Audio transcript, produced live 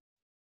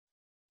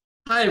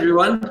Hi,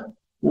 everyone.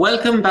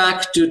 Welcome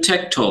back to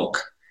Tech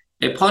Talk,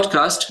 a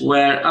podcast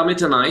where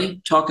Amit and I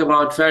talk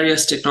about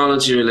various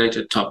technology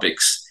related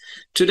topics.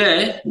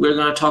 Today, we're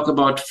going to talk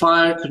about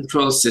fire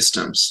control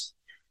systems.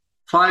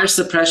 Fire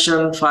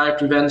suppression, fire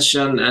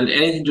prevention, and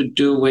anything to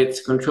do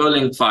with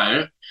controlling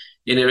fire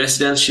in a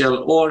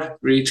residential or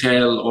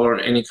retail or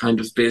any kind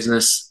of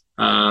business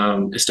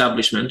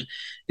establishment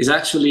is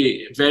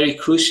actually a very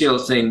crucial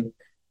thing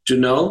to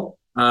know.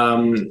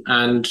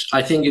 And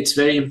I think it's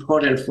very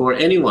important for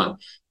anyone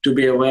to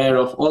be aware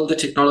of all the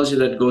technology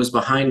that goes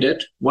behind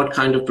it, what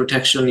kind of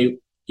protection you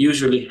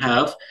usually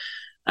have,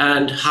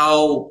 and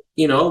how,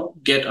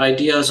 get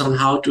ideas on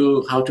how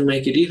to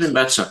make it even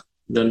better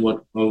than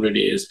what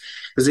already is.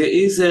 Because it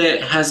is a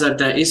hazard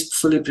that is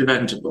fully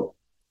preventable.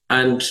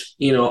 And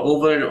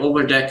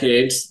over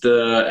decades,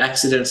 the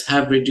accidents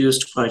have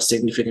reduced quite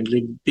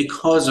significantly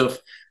because of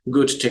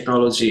good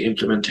technology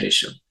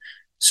implementation.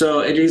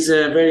 So it is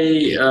a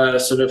very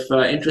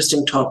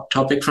interesting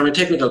topic from a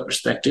technical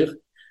perspective,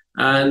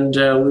 and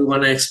we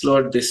want to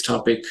explore this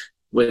topic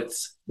with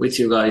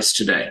you guys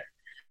today.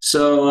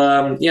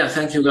 So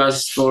thank you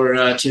guys for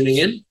tuning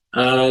in.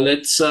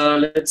 Let's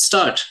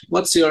start.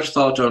 What's your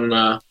thought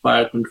on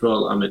fire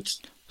control, Amit?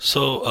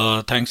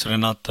 Thanks,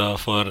 Renat,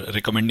 for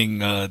recommending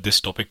this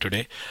topic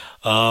today.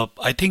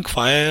 I think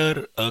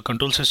fire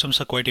control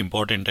systems are quite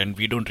important, and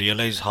we don't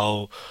realize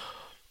how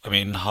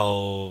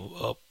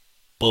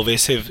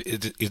pervasive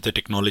is the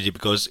technology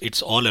because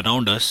it's all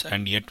around us,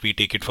 and yet we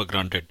take it for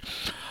granted.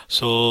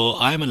 So,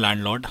 I am a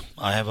landlord.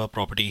 I have a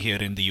property here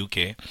in the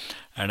UK,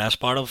 and as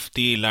part of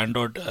the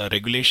landlord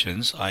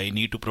regulations, I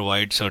need to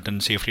provide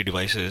certain safety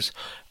devices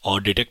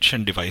or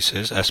detection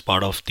devices as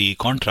part of the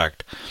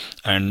contract.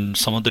 And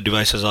some of the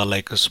devices are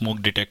like a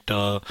smoke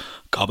detector,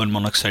 carbon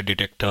monoxide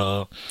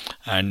detector,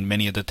 and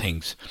many other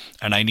things.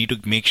 And I need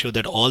to make sure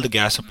that all the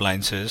gas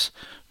appliances,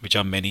 which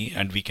are many,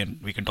 and we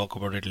can talk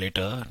about it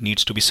later,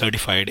 needs to be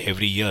certified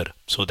every year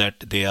so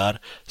that they are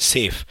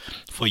safe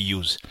for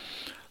use.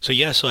 So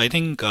I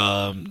think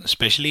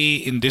especially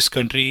in this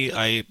country,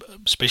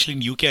 especially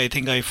in UK, I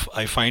think I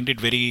find it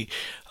very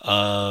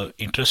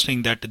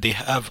interesting that they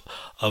have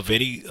a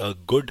very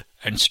good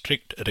and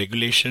strict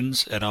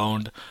regulations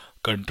around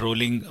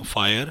controlling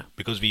fire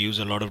because we use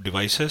a lot of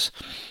devices.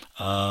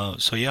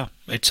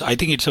 It's I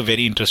think it's a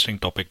very interesting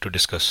topic to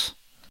discuss.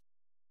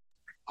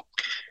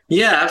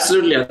 Yeah,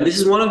 absolutely. And this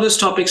is one of those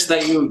topics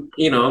that you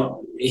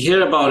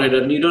hear about it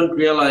and you don't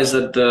realize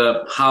that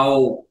the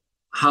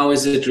how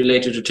is it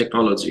related to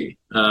technology?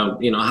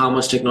 How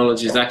much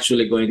technology is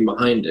actually going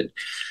behind it.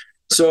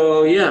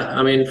 So yeah,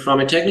 I mean, from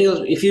a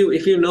technical, if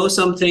you know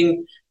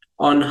something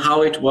on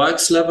how it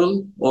works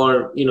level,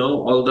 or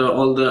all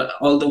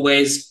the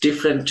ways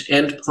different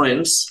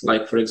endpoints,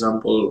 like for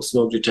example,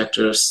 smoke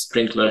detectors,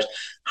 sprinklers,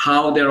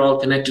 how they're all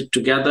connected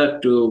together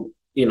to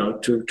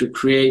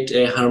create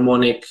a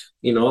harmonic,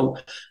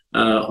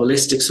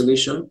 holistic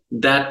solution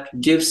that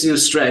gives you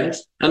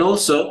strength and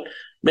also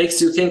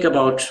makes you think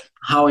about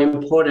how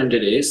important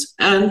it is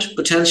and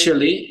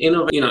potentially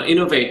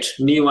innovate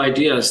new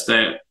ideas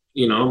that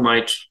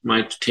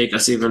might take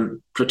us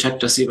even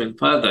protect us even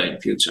further in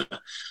future.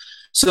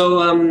 So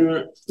I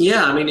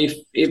mean,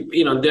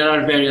 if there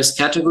are various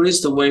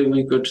categories, the way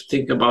we could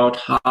think about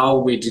how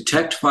we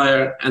detect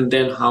fire and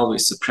then how we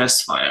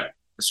suppress fire,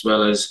 as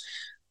well as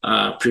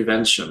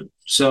prevention.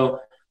 So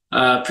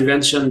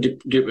prevention,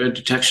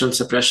 detection,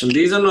 suppression.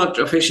 These are not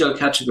official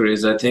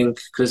categories, I think,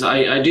 because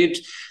I did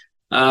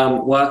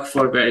work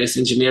for various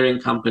engineering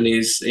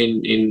companies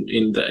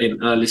in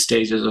early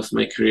stages of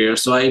my career.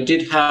 So I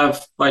did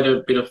have quite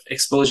a bit of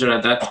exposure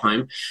at that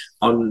time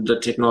on the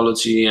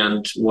technology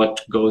and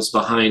what goes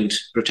behind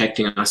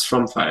protecting us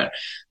from fire.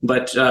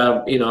 But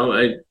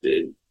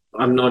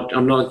I'm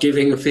not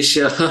giving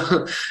official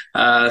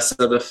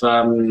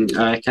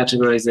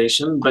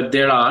categorization, but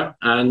there are,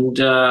 and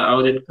I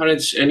would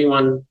encourage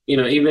anyone.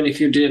 Even if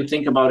you didn't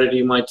think about it,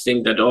 you might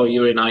think that, oh,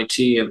 you're in IT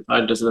and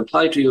it doesn't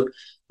apply to you.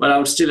 But I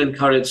would still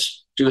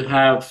encourage to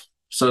have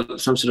some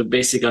sort of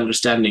basic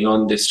understanding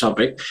on this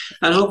topic,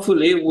 and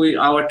hopefully,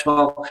 our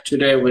talk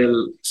today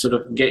will sort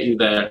of get you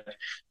there,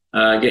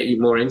 get you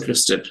more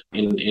interested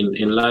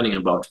in learning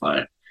about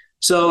fire.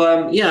 So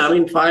I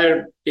mean,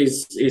 fire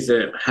is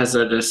a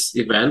hazardous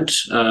event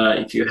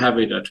if you have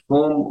it at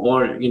home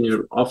or in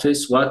your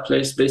office,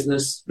 workplace,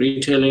 business,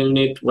 retail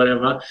unit,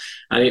 whatever,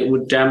 and it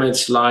would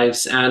damage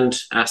lives and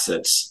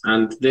assets.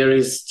 And there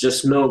is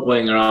just no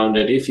going around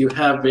it. If you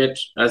have it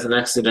as an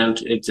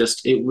accident,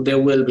 there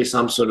will be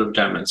some sort of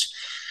damage.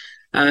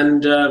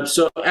 And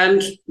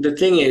and the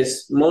thing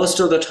is, most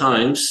of the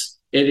times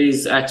it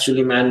is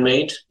actually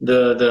man-made.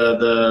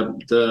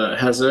 The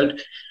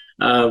hazard,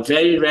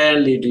 very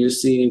rarely do you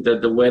see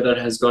that the weather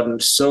has gotten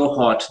so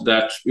hot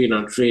that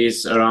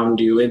trees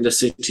around you in the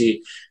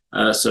city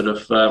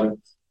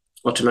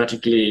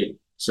automatically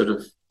sort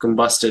of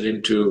combusted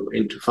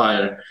into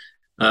fire.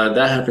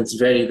 That happens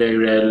very, very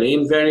rarely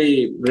in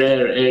very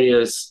rare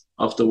areas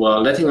of the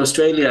world. I think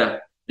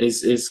Australia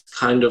is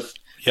kind of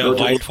Yeah,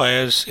 notable.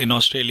 wildfires in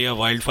Australia,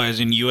 wildfires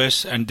in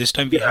US, and this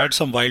time we Yeah, had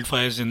some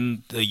wildfires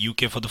in the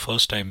UK for the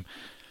first time.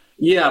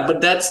 yeah,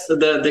 but that's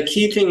the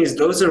key thing is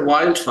those are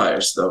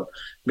wildfires though,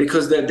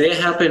 because they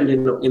happened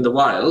in the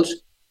wild,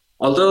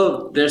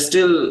 although they're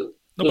still,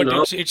 No, you but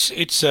know,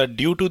 it's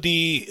due to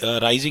the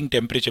rising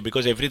temperature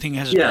because everything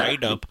has yeah.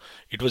 dried up.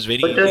 It was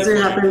very But easy does it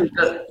for happen?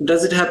 wildfire.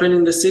 Does it happen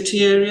in the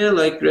city area,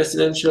 like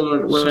residential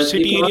or So where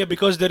city people are? area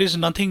because there is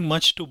nothing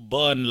much to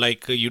burn,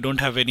 like you don't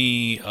have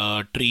any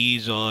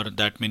trees or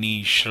that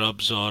many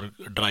shrubs or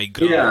dry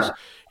grass. Yeah,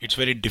 It's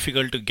very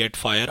difficult to get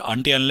fire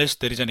until unless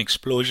there is an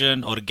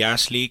explosion or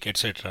gas leak,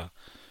 etc.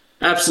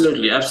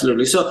 absolutely,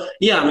 absolutely. So,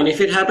 yeah, I mean,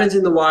 if it happens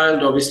in the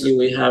wild, obviously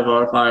we have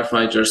our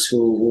firefighters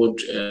who would,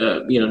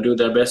 do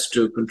their best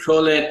to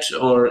control it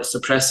or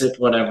suppress it,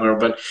 whatever.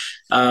 But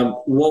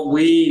what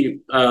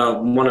we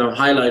want to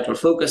highlight or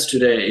focus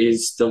today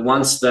is the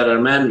ones that are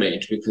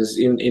man-made, because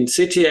in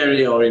city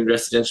area or in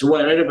residential,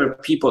 wherever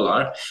people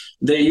are,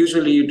 they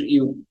usually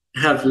you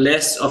have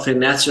less of a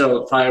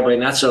natural fire by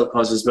natural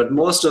causes, but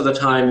most of the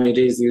time it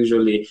is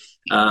usually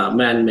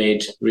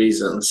man-made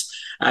reasons.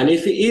 And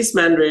if it is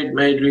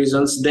man-made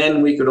reasons,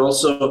 then we could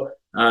also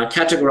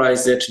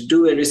categorize it,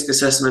 do a risk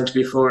assessment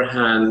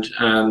beforehand,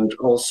 and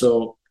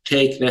also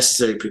take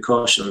necessary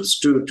precautions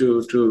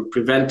to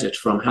prevent it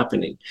from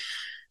happening.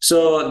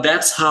 So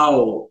that's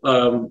how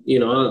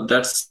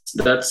that's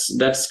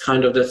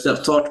kind of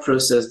the thought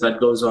process that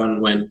goes on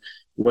when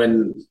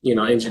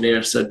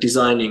engineers are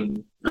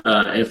designing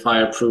a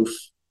fireproof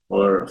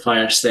or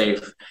fire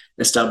safe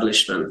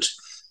establishment.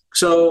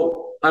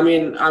 So I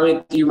mean,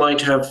 you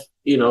might have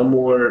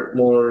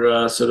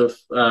more sort of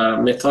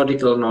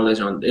methodical knowledge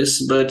on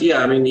this, but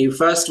yeah, I mean, you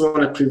first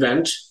want to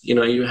prevent.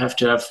 You have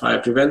to have fire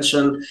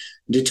prevention,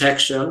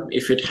 detection.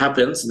 If it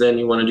happens, then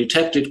you want to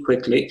detect it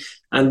quickly,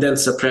 and then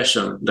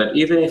suppression. That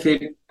even if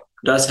it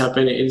does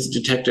happen, it is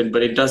detected,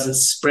 but it doesn't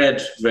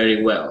spread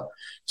very well.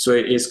 So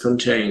it is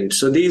contained.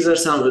 So these are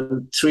some of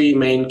the three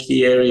main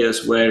key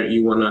areas where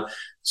you want to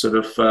sort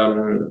of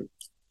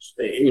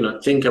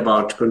think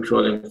about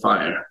controlling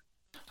fire.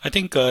 I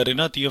think,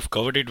 Rinath, you have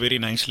covered it very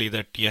nicely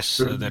that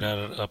yes, there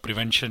Mhm. are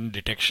prevention,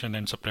 detection,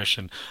 and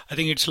suppression. I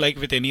think it's like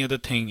with any other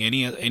thing,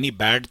 any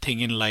bad thing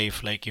in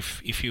life. Like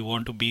if you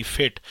want to be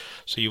fit,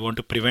 so you want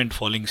to prevent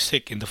falling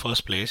sick in the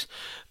first place.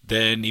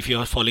 Then if you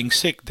are falling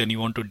sick, then you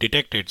want to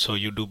detect it. So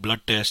you do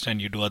blood test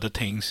and you do other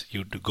things.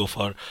 You do go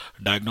for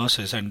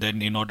diagnosis, and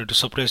then in order to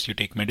suppress, you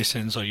take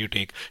medicines or you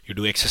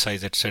do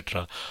exercise,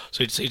 etc.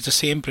 So it's the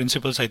same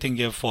principles. I think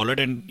you have followed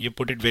and you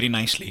put it very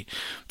nicely.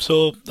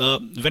 So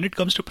when it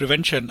comes to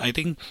prevention, I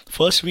think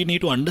first we need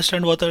to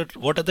understand what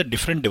are the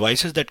different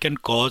devices that can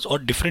cause or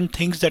different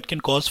things that can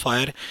cause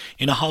fire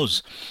in a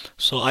house.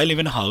 So I live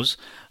in a house.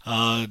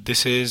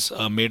 This is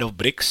made of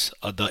bricks.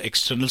 The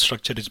external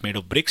structure is made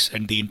of bricks,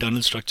 and the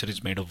internal structure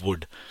is made of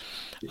wood.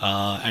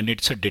 And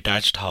it's a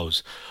detached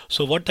house.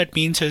 So what that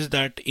means is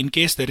that in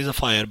case there is a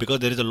fire, because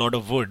there is a lot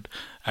of wood,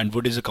 and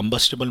wood is a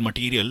combustible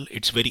material,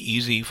 it's very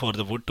easy for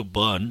the wood to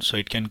burn. So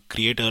it can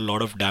create a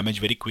lot of damage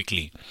very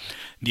quickly.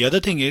 The other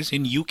thing is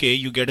in UK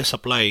you get a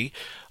supply.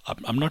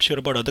 I'm not sure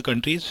about other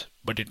countries,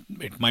 but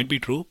it might be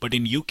true. But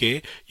in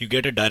UK you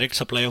get a direct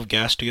supply of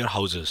gas to your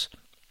houses.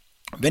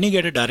 When you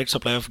get a direct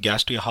supply of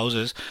gas to your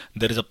houses,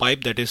 there is a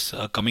pipe that is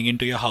coming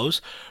into your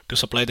house to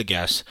supply the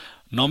gas.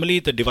 Normally,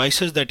 the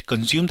devices that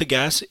consume the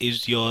gas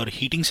is your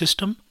heating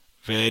system,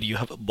 where you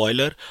have a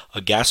boiler,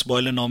 a gas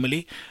boiler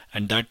normally,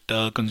 and that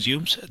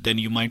consumes. Then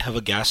you might have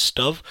a gas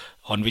stove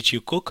on which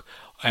you cook,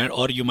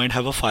 or you might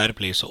have a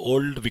fireplace. So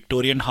old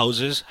Victorian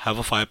houses have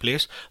a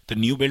fireplace. The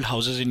new build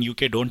houses in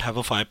UK don't have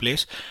a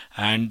fireplace,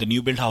 and the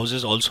new build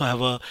houses also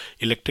have a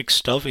electric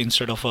stove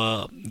instead of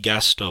a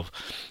gas stove.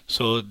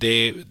 So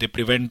they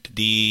prevent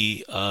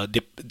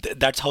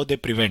that's how they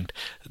prevent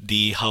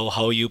the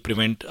how you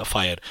prevent a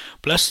fire.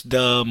 Plus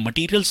the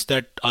materials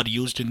that are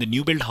used in the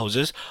new build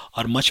houses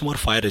are much more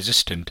fire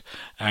resistant,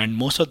 and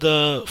most of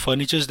the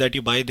furnitures that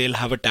you buy, they'll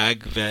have a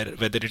tag where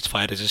whether it's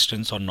fire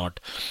resistance or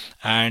not.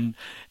 And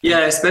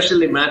Yeah,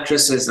 especially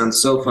mattresses and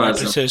sofas.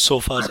 mattresses,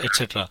 sofas,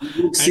 etc.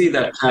 You would see And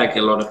that tag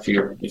a lot of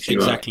you if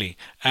you are. exactly.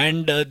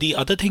 And the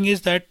other thing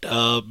is that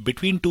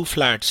between two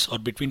flats or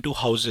between two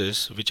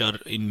houses which are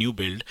in new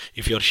build,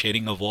 if you're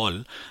sharing a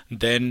wall,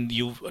 then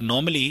you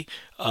normally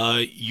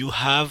you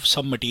have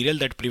some material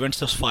that prevents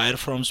the fire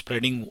from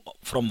spreading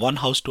from one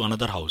house to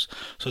another house.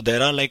 So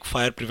there are like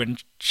fire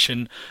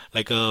prevention,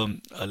 like a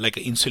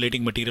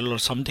insulating material or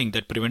something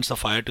that prevents the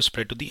fire to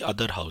spread to the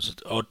other house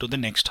or to the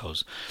next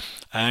house.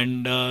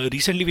 And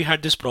recently we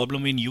had this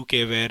problem in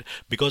UK where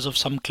because of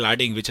some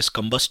cladding which is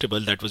combustible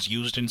that was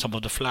used in some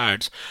of the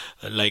flats,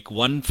 like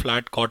one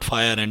flat caught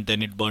fire and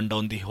then it burned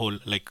down the whole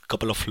like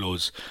couple of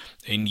floors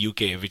in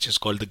UK, which is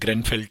called the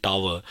Grenfell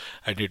Tower,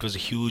 and it was a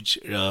huge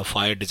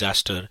fire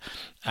disaster.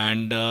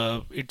 And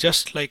it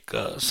just like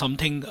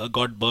something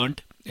got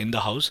burnt. in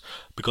the house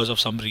because of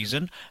some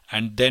reason,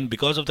 and then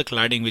because of the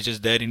cladding which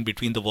is there in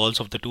between the walls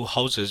of the two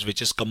houses,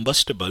 which is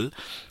combustible,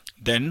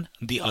 then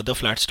the other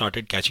flat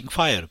started catching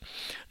fire.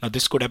 Now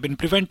this could have been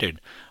prevented,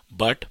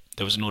 but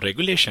there was no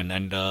regulation,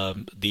 and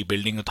the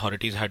building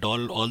authorities had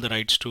all the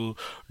rights to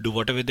do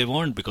whatever they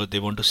want because they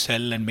want to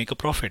sell and make a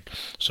profit.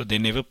 So they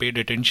never paid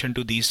attention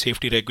to these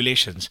safety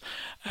regulations,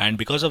 and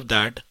because of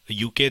that,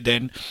 UK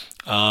then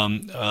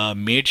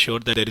made sure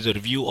that there is a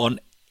review on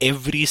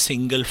every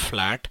single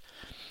flat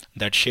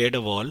that shared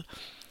a wall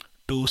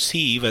to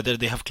see whether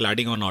they have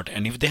cladding or not.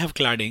 And if they have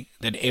cladding,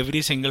 then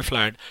every single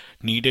flat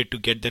needed to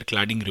get their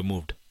cladding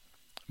removed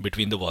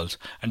between the walls.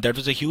 And that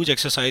was a huge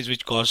exercise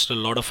which caused a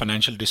lot of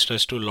financial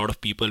distress to a lot of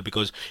people,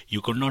 because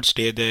you could not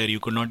stay there, you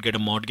could not get a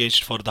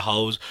mortgage for the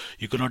house,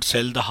 you could not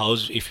sell the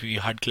house if you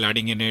had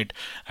cladding in it.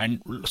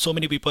 And so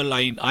many people,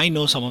 I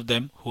know some of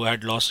them who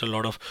had lost a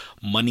lot of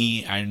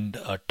money and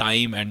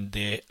time, and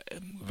they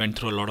went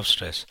through a lot of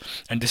stress.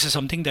 And this is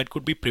something that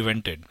could be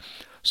prevented.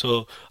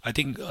 So I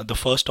think the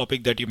first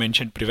topic that you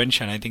mentioned,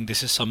 prevention, I think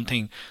this is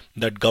something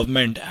that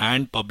government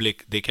and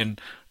public, they can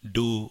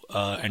do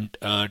and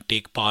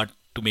take part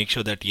to make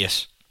sure that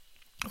yes,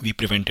 we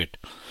prevent it.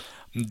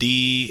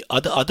 The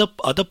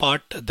other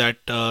part that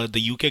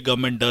the UK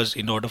government does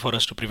in order for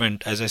us to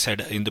prevent, as I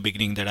said in the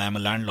beginning that I am a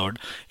landlord,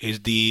 is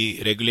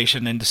the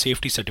regulation and the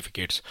safety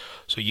certificates.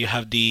 So you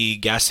have the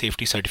gas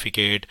safety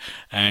certificate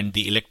and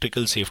the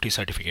electrical safety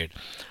certificate.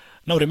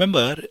 Now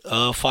remember,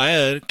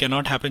 fire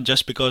cannot happen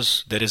just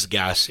because there is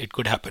gas. It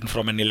could happen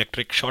from an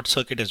electric short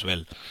circuit as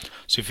well.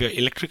 So if your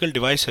electrical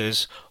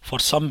devices, for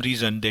some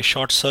reason, they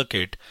short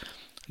circuit,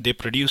 they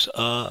produce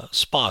a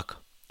spark,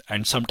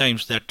 and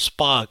sometimes that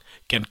spark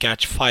can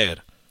catch fire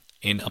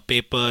in a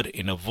paper,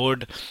 in a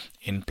wood,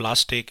 in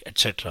plastic,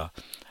 etc.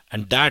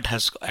 And that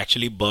has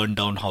actually burned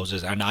down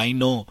houses. And I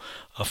know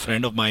a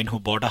friend of mine who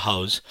bought a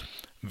house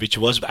which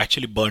was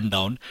actually burned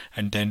down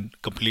and then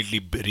completely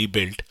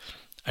rebuilt,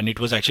 and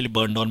it was actually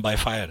burned down by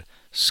fire.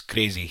 It's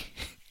crazy.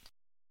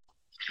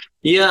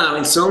 Yeah, I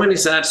mean, so many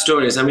sad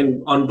stories. I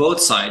mean, on both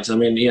sides. I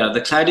mean, yeah,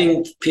 the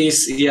cladding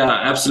piece, yeah,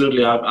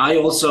 absolutely. I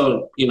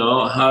also,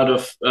 heard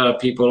of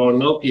people or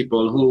know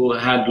people who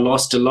had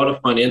lost a lot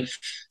of money. And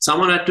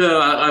someone had to,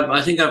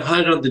 I think I've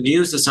heard on the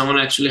news that someone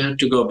actually had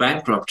to go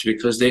bankrupt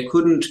because they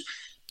couldn't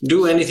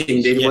do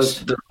anything. It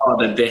was the law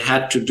that they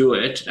had to do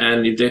it.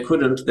 And if they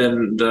couldn't,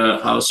 then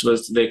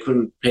they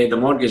couldn't pay the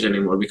mortgage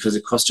anymore because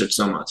it costed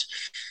so much.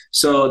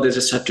 So they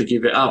just had to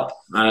give it up.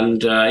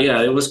 And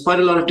it was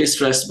quite a lot of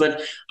distress,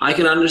 but I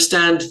can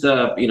understand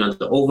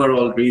the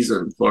overall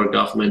reason for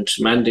government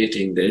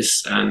mandating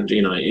this, and,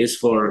 it is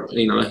for,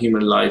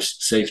 human life,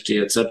 safety,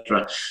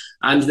 etc.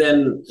 And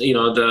then,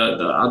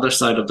 the other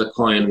side of the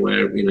coin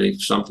where,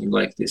 if something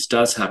like this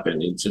does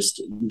happen, it's just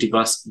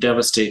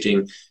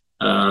devastating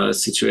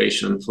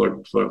situation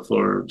for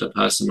the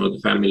person or the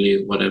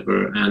family,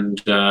 whatever.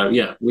 And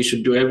we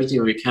should do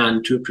everything we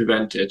can to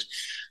prevent it.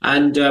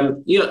 And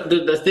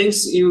the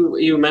things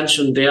you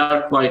mentioned, they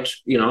are quite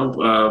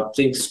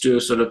things to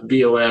sort of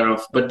be aware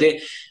of, but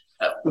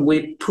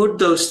we put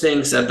those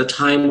things at the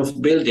time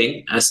of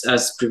building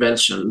as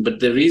prevention, but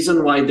the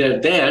reason why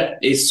they're there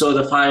is so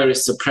the fire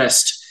is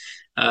suppressed.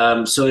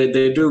 So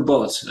they do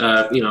both.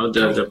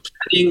 The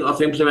planning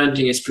of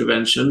implementing is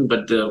prevention,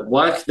 but the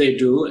work they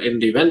do in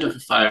the event of a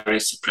fire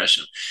is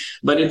suppression.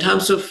 But in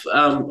terms of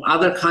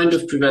other kind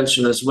of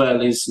prevention as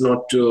well, is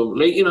not to,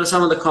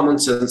 some of the common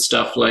sense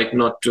stuff, like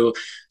not to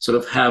sort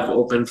of have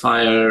open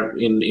fire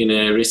in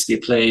a risky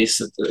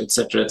place,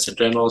 etc.,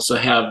 etc., and also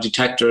have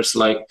detectors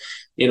like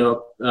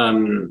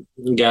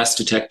gas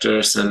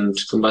detectors and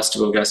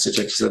combustible gas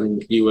detectors. I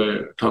think you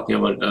were talking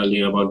about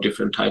earlier about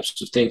different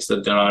types of things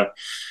that there are.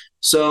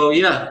 So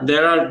yeah,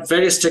 there are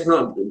various a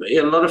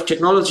lot of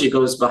technology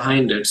goes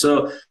behind it.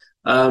 So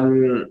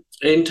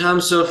in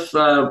terms of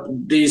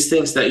these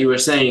things that you were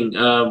saying,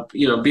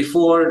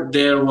 before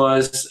there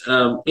was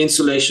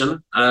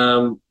insulation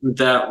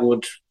that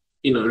would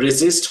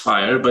resist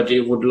fire, but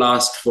it would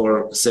last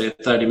for say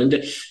 30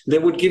 minutes. They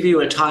would give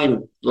you a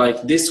time,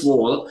 like this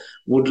wall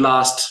would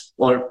last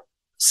or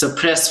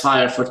suppress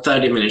fire for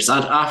 30 minutes,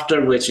 and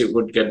after which it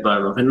would get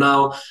burned off. And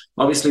now,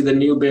 obviously, the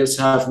new builds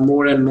have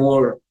more and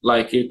more,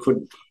 like it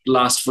could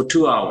last for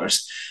 2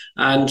 hours.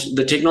 And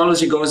the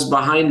technology goes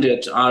behind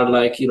it are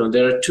like,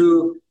 there are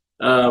two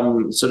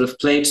sort of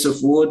plates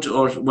of wood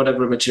or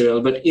whatever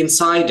material, but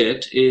inside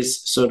it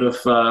is sort of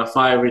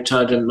fire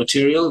retardant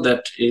material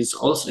that is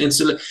also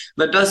insulated.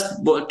 That does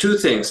two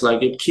things,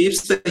 like it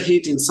keeps the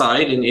heat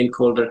inside in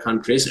colder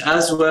countries,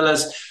 as well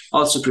as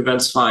also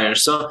prevents fire.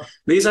 So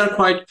these are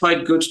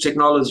quite good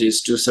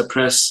technologies to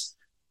suppress.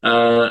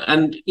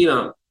 And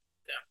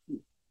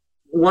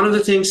one of the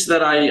things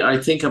that I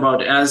think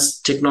about as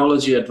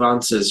technology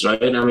advances,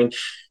 right? I mean,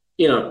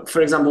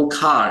 for example,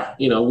 car,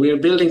 we're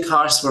building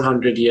cars for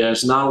 100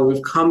 years. Now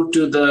we've come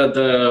to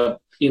the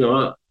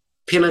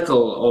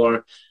pinnacle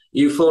or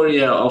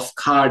euphoria of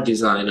car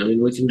design. I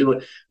mean, we can do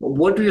it.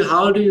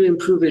 How do you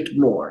improve it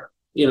more?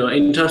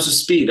 In terms of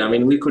speed, I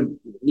mean, we could,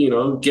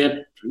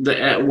 get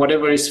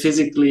whatever is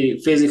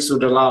physics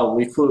would allow,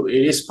 it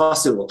is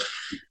possible.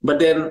 But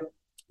then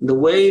the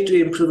way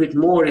to improve it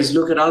more is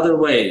look at other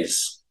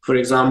ways. For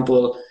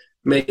example,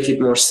 make it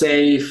more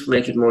safe,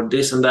 make it more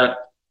this and that.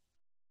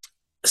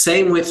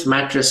 Same with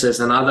mattresses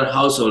and other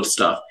household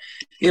stuff.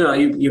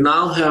 You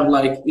now have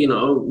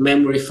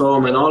memory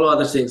foam and all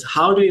other things.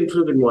 How do you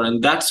improve it more?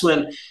 And that's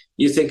when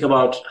you think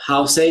about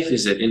how safe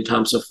is it in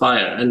terms of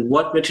fire and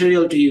what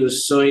material to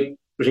use so it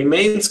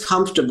remains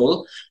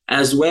comfortable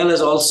as well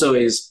as also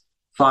is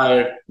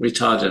fire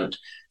retardant.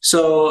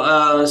 So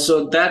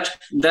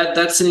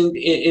that's an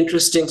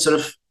interesting sort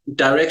of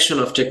direction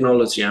of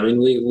technology. I mean,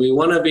 we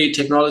want to be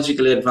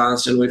technologically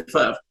advanced, and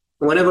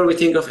whenever we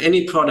think of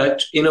any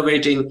product,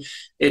 innovating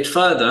it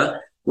further,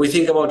 we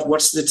think about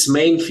what's its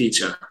main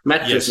feature.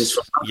 Mattress is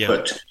for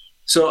comfort. Yeah.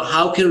 So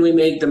how can we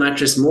make the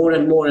mattress more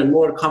and more and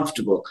more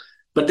comfortable?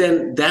 But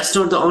then that's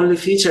not the only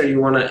feature you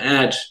want to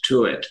add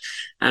to it.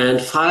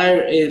 And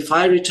fire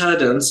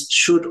retardants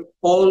should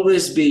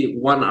always be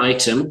one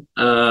item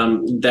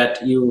that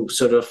you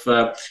sort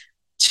of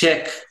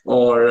check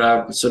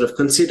or sort of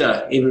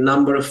consider in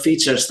number of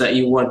features that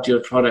you want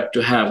your product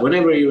to have.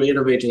 Whenever you're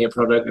innovating a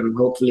product, and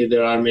hopefully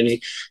there are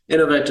many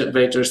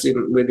innovators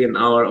within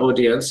our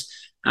audience,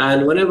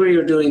 and whenever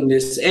you're doing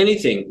this,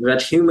 anything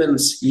that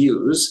humans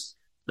use,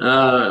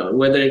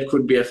 whether it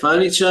could be a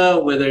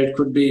furniture, whether it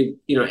could be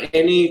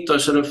any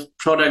sort of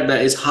product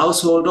that is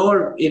household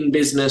or in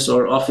business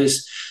or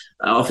office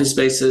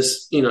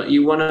spaces,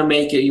 you want to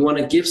make it, you want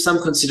to give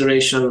some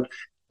consideration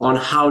on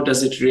how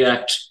does it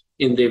react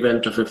in the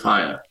event of a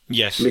fire.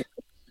 Yes,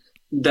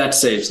 that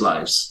saves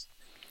lives.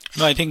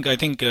 No, I think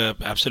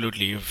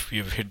absolutely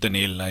you've hit the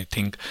nail. I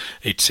think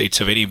it's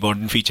a very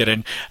important feature,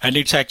 and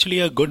it's actually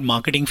a good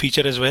marketing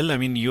feature as well. I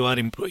mean, you are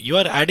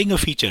adding a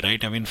feature,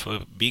 right? I mean, for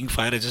being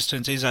fire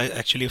resistance is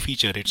actually a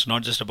feature. It's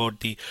not just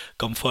about the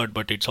comfort,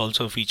 but it's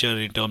also a feature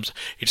in terms.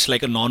 It's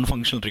like a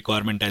non-functional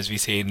requirement, as we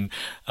say in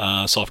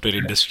software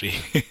industry.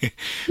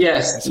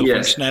 Yes. So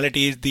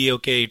functionality is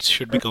it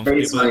should be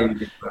comfortable.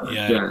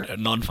 Yeah,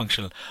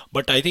 non-functional.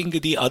 But I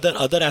think the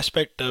other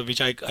aspect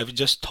which I've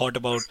just thought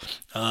about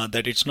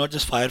that it's not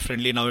just fire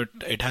friendly now,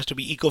 it has to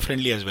be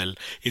eco-friendly as well.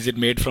 Is it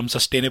made from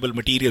sustainable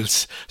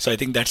materials? So I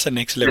think that's the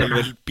next level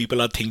where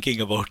people are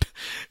thinking about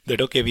that.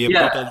 Okay, we have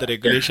got all the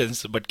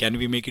regulations, but can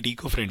we make it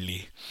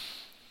eco-friendly?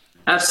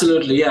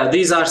 Absolutely, yeah.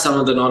 These are some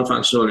of the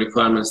non-functional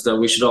requirements that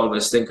we should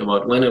always think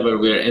about whenever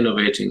we're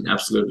innovating.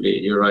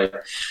 Absolutely, you're right.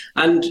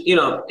 And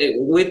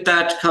with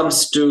that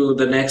comes to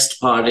the next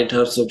part in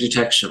terms of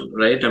detection,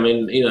 right? I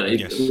mean,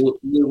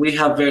 we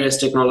have various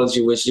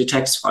technology which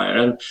detects fire,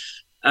 and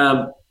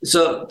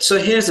so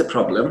here's a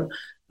problem.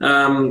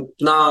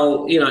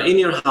 Now, in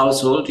your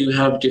household, you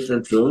have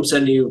different rooms,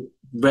 and you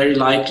very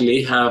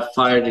likely have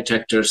fire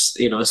detectors,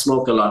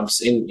 smoke alarms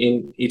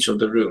in each of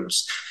the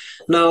rooms.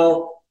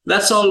 Now,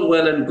 that's all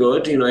well and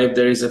good. If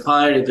there is a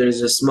fire, if there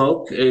is a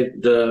smoke,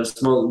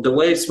 the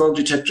way smoke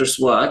detectors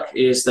work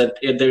is that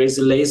there is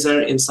a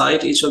laser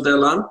inside each of the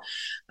alarm.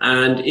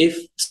 And if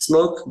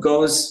smoke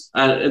goes,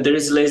 there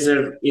is a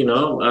laser,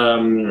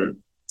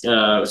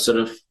 sort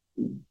of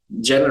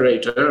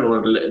generator,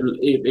 or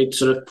it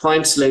sort of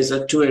points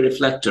laser to a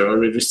reflector or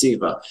a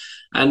receiver.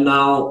 And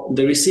now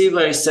the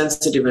receiver is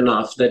sensitive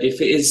enough that if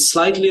it is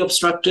slightly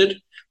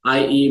obstructed,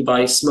 i.e.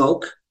 by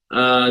smoke,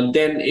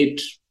 then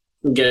it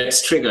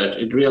gets triggered.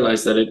 It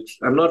realizes that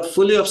I'm not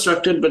fully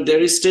obstructed, but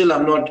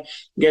I'm not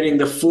getting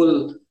the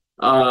full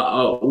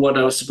what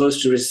I was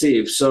supposed to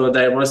receive. So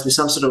there must be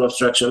some sort of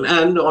obstruction.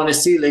 And on a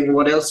ceiling,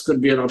 what else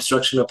could be an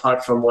obstruction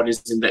apart from what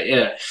is in the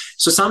air?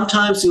 So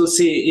sometimes you'll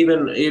see,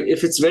 even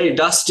if it's very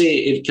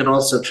dusty, it can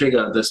also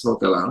trigger the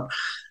smoke alarm.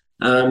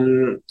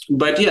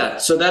 But yeah,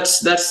 so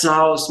that's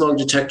how smoke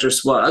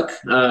detectors work.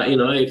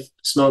 If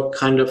smoke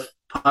kind of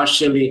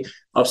partially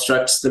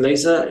obstructs the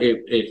laser,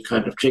 it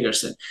kind of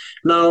triggers it.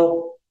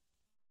 Now,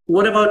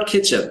 what about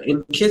kitchen?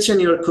 In kitchen,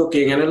 you're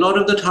cooking, and a lot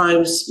of the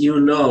times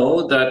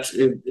that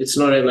it's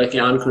not like an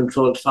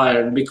uncontrolled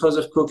fire. Because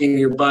of cooking,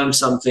 you burn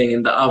something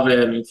in the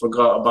oven, you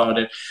forgot about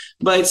it.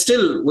 But it's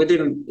still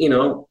within,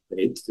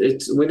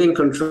 it's within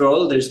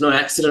control. There's no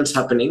accidents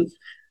happening.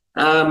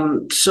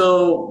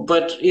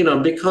 But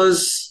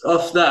because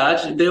of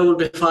that, there will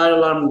be fire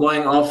alarm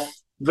going off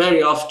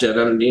very often,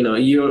 and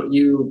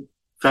you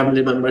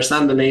family members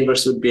and the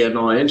neighbors would be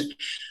annoyed.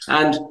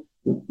 And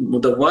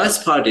the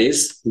worst part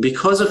is,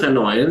 because of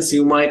annoyance,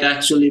 you might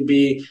actually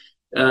be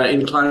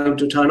inclined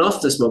to turn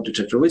off the smoke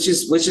detector, which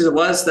is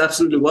the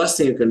absolutely worst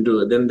thing you can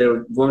do. Then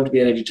there won't be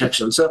any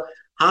detection. So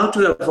how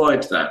to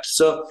avoid that?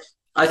 So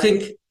I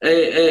think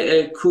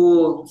a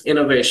cool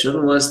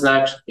innovation was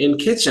that in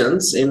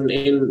kitchens,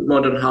 in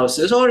modern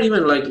houses, or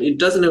even it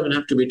doesn't even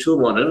have to be too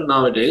modern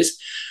nowadays,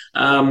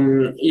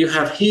 you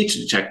have heat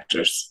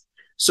detectors.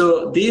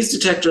 So these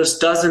detectors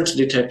doesn't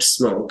detect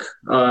smoke,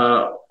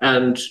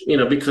 and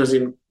because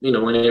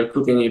when you're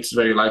cooking, it's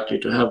very likely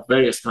to have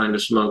various kinds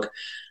of smoke,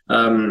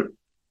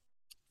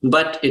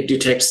 but it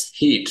detects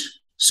heat.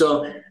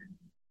 So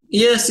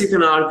Yes, you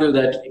can argue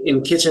that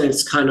in kitchen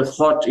it's kind of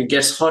hot. It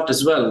gets hot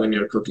as well when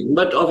you're cooking.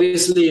 But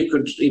obviously, you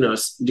could,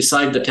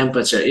 decide the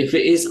temperature if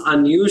it is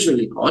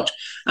unusually hot.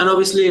 And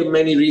obviously,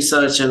 many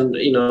research and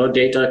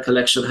data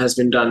collection has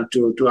been done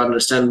to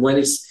understand when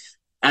it's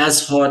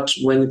as hot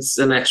when it's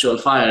an actual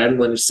fire and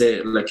when it's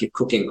say like a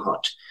cooking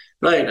hot,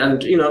 right?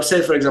 And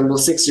say for example,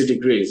 60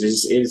 degrees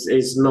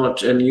is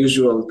not an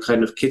usual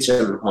kind of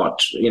kitchen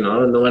hot.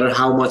 No matter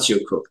how much you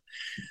cook.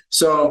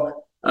 So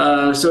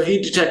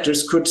heat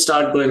detectors could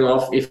start going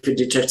off if it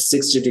detects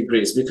 60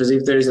 degrees, because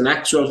if there is an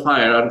actual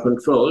fire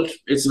uncontrolled,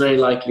 it's very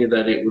likely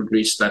that it would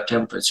reach that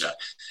temperature.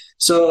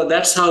 So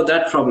that's how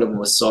that problem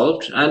was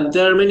solved. And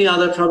there are many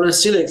other problems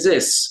still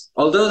exist,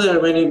 although there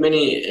are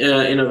many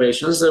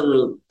innovations that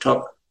we'll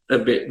talk a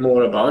bit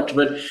more about.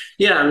 But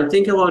yeah, I mean,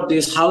 think about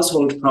these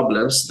household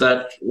problems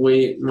that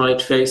we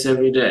might face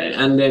every day.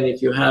 And then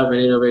if you have an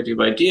innovative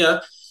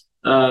idea,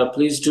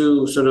 please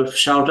do sort of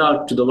shout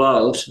out to the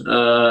world,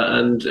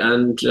 and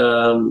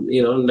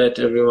let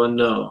everyone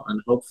know,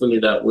 and hopefully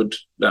that would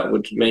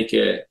make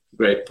a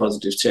great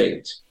positive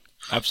change.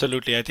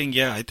 Absolutely. I think,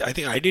 yeah, I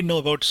think I didn't know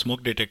about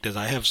smoke detectors.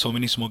 I have so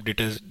many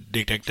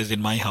detectors in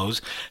my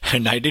house,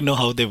 and I didn't know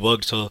how they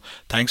worked. So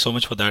thanks so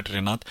much for that,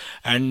 Renat.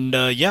 And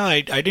yeah,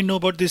 I didn't know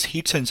about this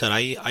heat sensor.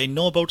 I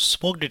know about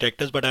smoke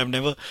detectors, but I've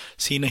never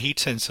seen a heat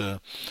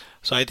sensor.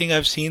 So I think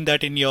I've seen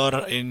that in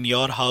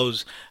your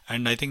house,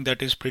 and I think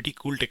that is pretty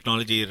cool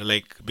technology.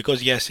 Like,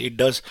 because yes, it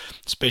does.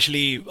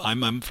 Especially,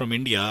 I'm from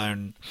India,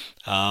 and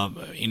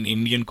in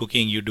Indian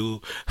cooking, you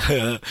do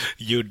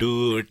you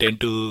do tend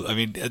to. I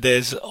mean,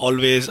 there's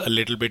always a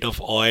little bit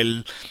of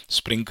oil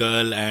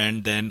sprinkle,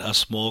 and then a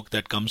smoke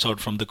that comes out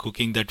from the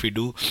cooking that we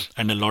do,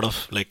 and a lot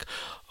of like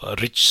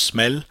rich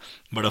smell.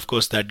 But of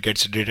course, that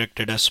gets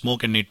detected as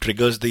smoke, and it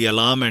triggers the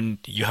alarm, and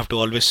you have to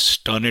always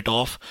turn it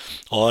off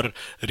or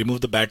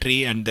remove the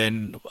battery, and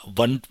then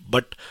one.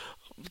 But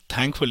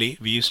thankfully,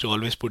 we used to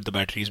always put the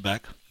batteries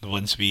back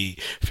once we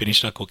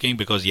finished our cooking,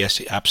 because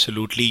yes,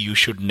 absolutely, you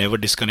should never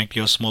disconnect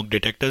your smoke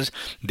detectors.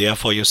 They are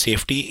for your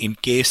safety. In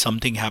case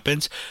something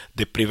happens,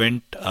 they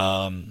prevent.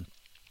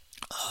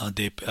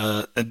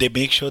 They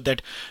make sure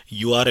that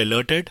you are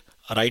alerted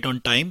right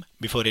on time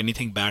before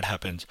anything bad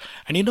happens.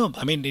 And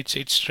I mean,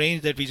 it's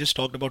strange that we just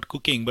talked about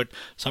cooking, but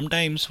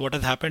sometimes what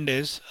has happened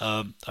is,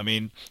 I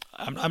mean,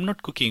 I'm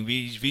not cooking.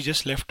 We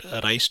just left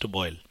rice to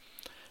boil,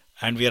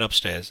 and we are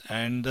upstairs,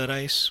 and the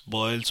rice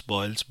boils,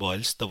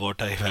 the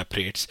water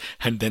evaporates,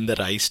 and then the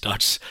rice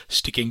starts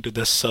sticking to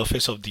the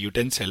surface of the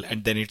utensil,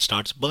 and then it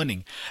starts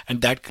burning,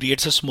 and that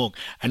creates a smoke,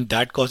 and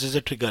that causes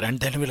a trigger, and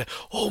then we're like,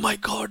 oh my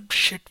god,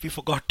 shit, we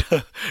forgot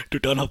to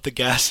turn off the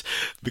gas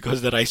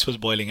because the rice was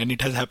boiling. And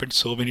it has happened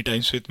so many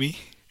times with me.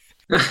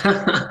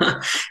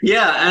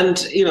 Yeah, and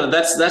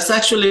that's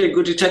actually a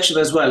good detection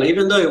as well.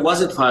 Even though it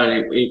wasn't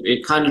fire,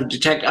 it kind of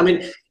detect. I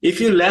mean, if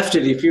you left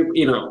it, if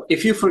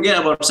you forget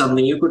about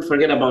something, you could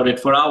forget about it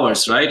for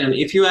hours, right? And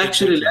if you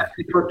actually Exactly. left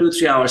it for 2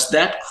 3 hours,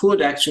 that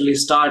could actually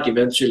start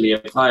eventually a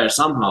fire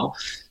somehow.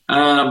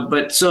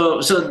 But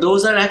so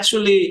those are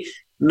actually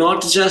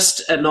not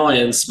just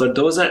annoyance, but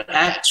those are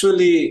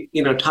actually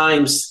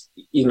times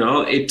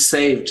it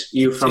saved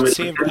you It's from a it's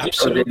saved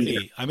potential danger.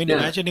 absolutely. I mean, Yeah.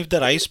 imagine if the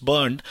rice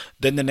burned,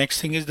 then the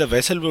next thing is the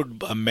vessel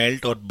would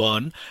melt or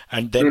burn,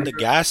 and then the Mhm.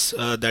 gas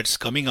that's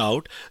coming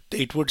out,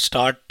 it would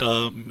start.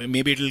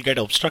 Maybe it'll get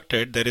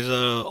obstructed. There is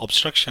a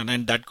obstruction,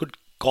 and that could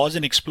cause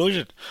an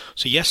explosion.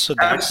 So yes, so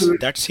Absolutely.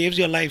 that saves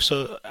your life.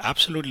 So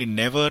absolutely,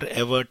 never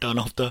ever turn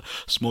off the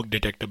smoke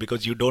detector,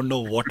 because you don't know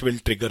what will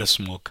trigger a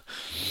smoke.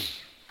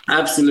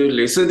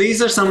 Absolutely. So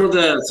these are some of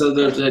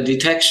the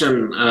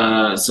detection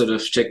sort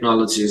of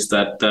technologies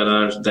that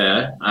are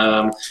there.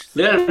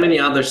 There are many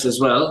others as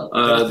well.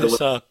 There is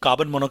this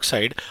carbon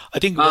monoxide. I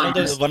think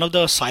Yes, one of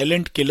the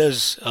silent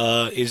killers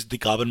is the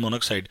carbon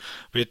monoxide.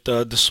 With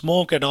the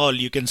smoke and all,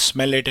 you can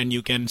smell it and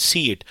you can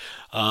see it.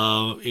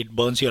 It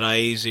burns your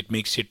eyes. It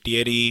makes it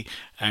teary,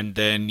 and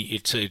then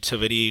it's a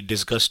very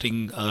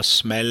disgusting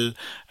smell,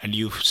 and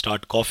you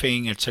start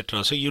coughing,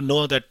 etc. So you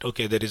know that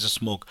okay, there is a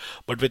smoke.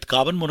 But with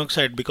carbon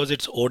monoxide, because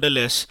it's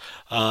odorless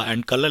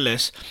and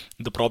colorless,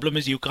 the problem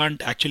is you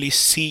can't actually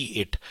see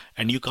it,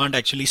 and you can't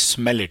actually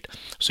smell it.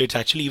 So it's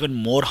actually even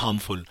more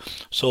harmful.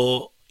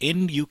 So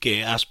in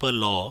UK, as per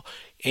law,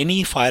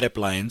 any fire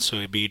appliance,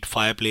 so be it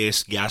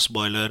fireplace, gas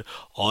boiler,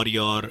 or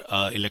your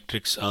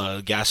electric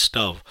gas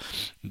stove,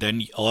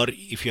 then or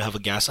if you have a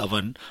gas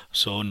oven,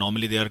 so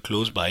normally they are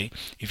close by.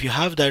 If you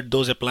have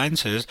those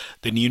appliances,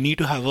 then you need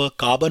to have a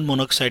carbon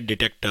monoxide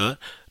detector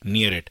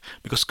near it,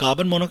 because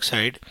carbon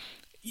monoxide,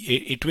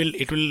 it when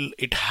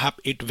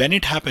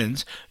it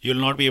happens, you'll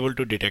not be able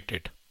to detect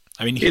it.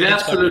 I mean, it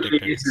humans can't absolutely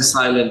detect it. is a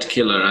silent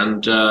killer,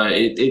 and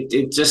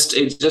it's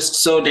just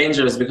so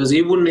dangerous because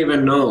you wouldn't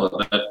even know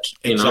that.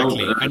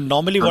 Exactly. And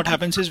normally what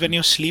happens is when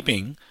you're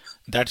sleeping,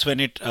 that's when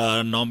it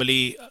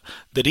normally,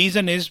 the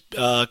reason is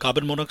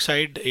carbon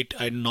monoxide,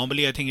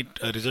 normally I think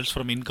it results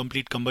from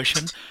incomplete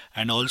combustion.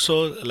 And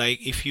also, like,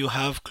 if you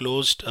have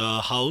closed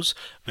house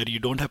where you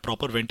don't have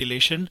proper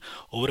ventilation,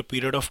 over a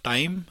period of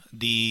time,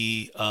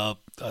 the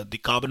the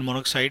carbon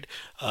monoxide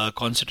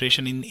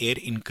concentration in air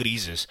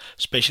increases,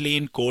 especially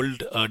in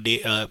cold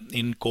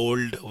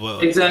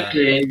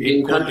Exactly. in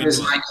In cold countries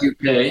environment. like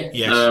UK,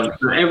 Yes,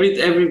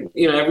 every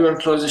everyone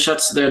closes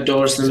shuts their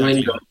doors and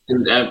exactly.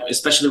 windows, and,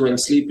 especially when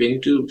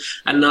sleeping. Too,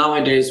 and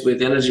nowadays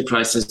with energy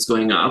prices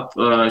going up,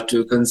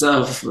 to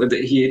conserve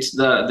the heat,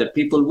 the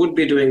people would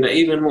be doing that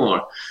even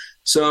more.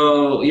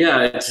 So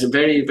yeah, it's a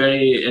very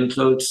very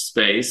enclosed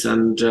space,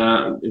 and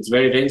it's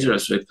very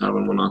dangerous with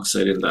carbon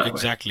monoxide in that way.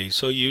 Exactly.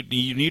 So you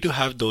need to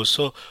have those.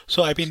 So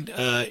I mean,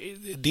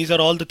 these are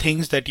all the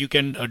things that you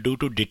can do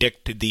to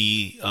detect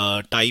the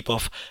type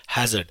of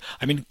hazard.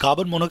 I mean,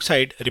 carbon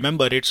monoxide.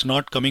 Remember, it's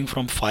not coming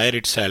from fire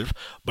itself,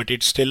 but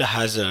it's still a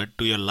hazard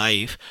to your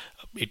life.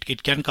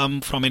 It can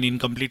come from an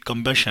incomplete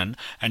combustion,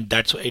 and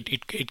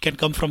it can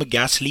come from a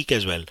gas leak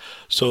as well.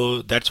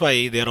 So that's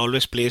why they are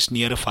always placed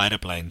near a fire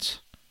appliance.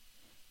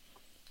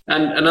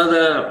 And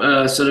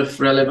another sort of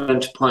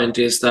relevant point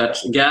is that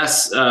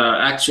gas,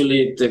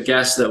 actually, the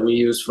gas that we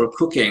use for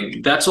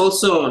cooking, that's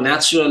also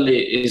naturally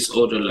is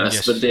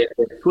odorless, but Yes. they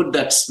put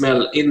that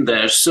smell in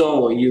there,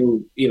 so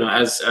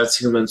as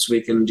humans,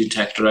 we can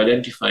detect or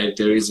identify if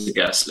there is a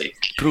gas leak.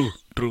 True.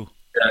 True.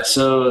 Yeah,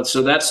 so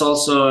that's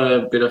also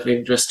a bit of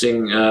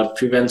interesting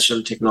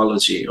prevention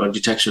technology or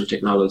detection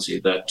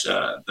technology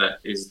that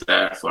is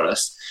there for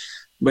us.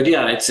 But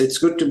yeah, it's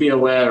good to be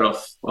aware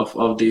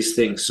of these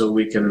things so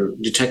we can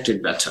detect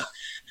it better.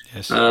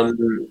 Yes. Um,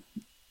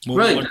 Moving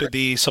right. on to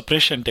the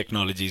suppression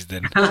technologies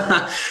then.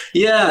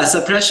 Yeah,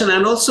 suppression,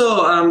 and also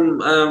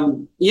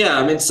yeah,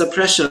 I mean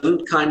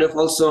suppression kind of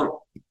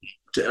also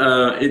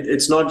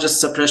it's not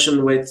just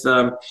suppression with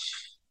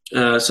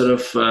sort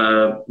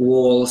of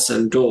walls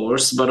and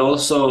doors, but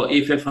also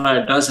if a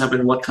fire does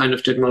happen, what kind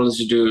of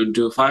technology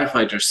do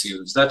firefighters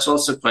use? That's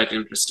also quite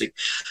interesting.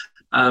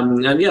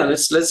 And yeah,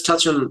 let's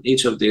touch on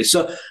each of these.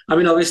 So, I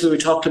mean, obviously we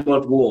talked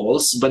about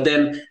walls, but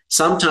then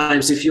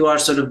sometimes if you are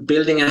sort of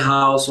building a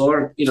house,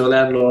 or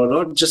landlord,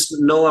 or just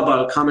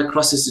come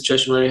across a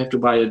situation where you have to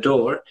buy a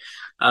door,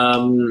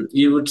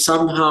 you would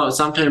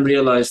sometime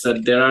realize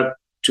that there are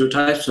two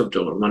types of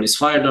door. One is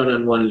fire door,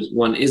 and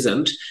one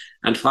isn't.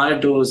 And fire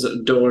doors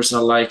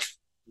are like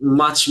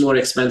much more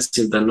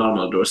expensive than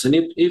normal doors. And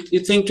if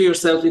you think to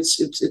yourself, it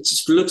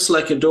just looks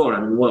like a door.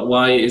 I mean,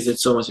 why is it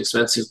so much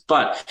expensive?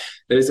 But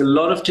there is a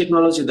lot of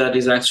technology that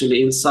is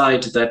actually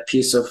inside that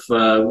piece of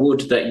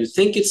wood that you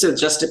think it's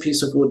just a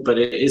piece of wood, but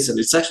it isn't.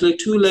 It's actually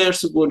two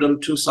layers of wood on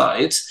two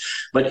sides.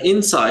 But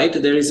inside,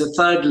 there is a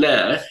third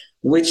layer,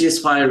 which is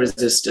fire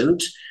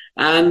resistant.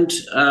 And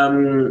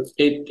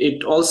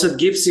it also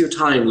gives you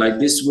time. Like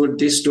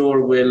this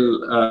door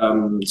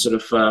will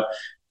sort of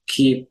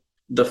keep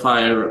the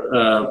fire,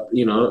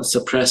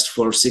 suppressed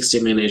for 60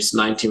 minutes,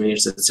 90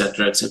 minutes,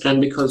 etc., etc. And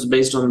because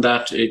based on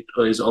that, it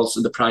is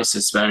also the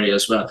prices vary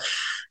as well.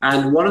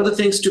 And one of the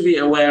things to be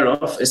aware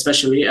of,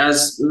 especially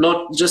as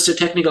not just a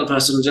technical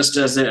person, just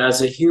as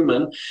a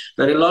human,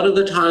 that a lot of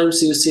the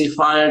times you see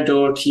fire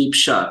door keep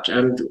shut,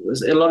 and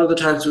a lot of the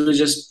times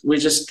we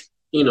just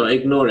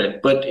ignore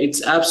it. But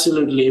it's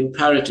absolutely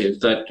imperative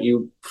that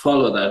you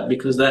follow that,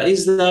 because that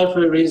is there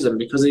for a reason,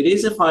 because it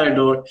is a fire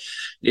door.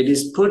 It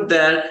is put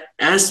there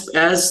as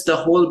the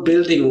whole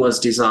building was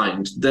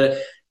designed.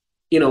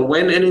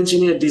 When an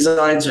engineer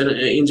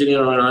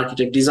or an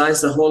architect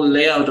designs the whole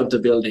layout of the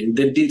building,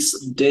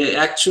 they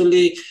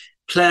actually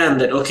plan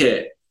that,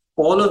 okay,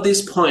 all of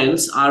these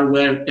points are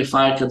where a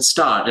fire can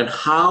start, and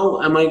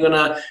how am I going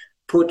to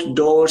put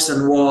doors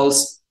and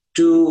walls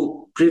to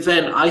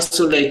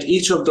isolate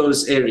each of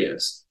those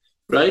areas,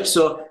 right?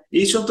 So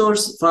each of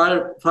those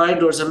fire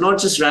doors are not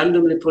just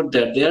randomly put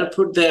there. They are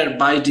put there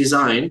by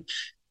design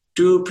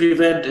to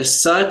prevent a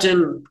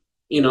certain,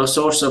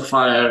 source of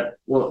fire,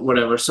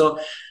 whatever. So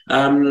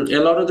a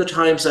lot of the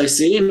times I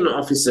see in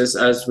offices,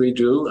 as we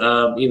do,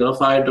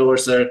 fire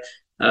doors are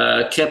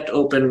kept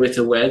open with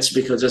a wedge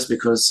because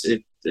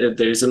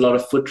there is a lot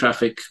of foot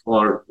traffic,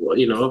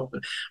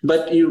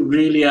 but you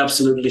really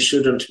absolutely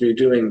shouldn't be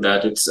doing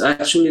that. It's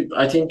actually,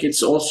 I think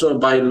it's also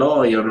by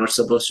law, you're not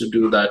supposed to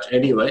do that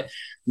anyway.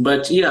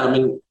 But yeah, I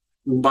mean,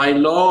 by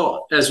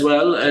law, as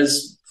well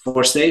as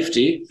for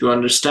safety, to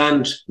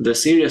understand the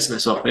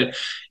seriousness of it,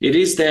 it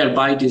is there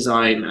by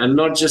design, and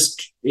not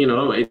just, a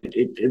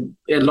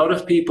lot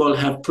of people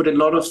have put a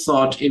lot of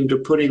thought into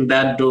putting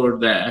that door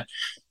there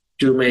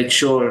to make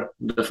sure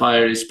the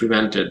fire is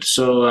prevented.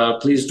 So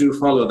please do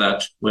follow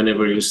that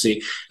whenever you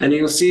see. And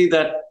you'll see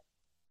that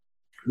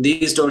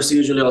these doors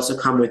usually also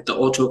come with the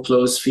auto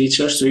close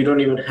feature, so you don't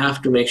even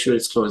have to make sure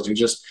it's closed. You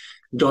just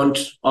don't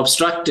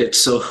obstruct it.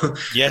 So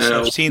yes,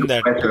 I've seen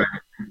that.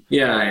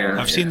 Yeah.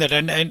 I've seen that,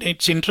 and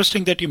it's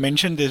interesting that you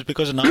mentioned this,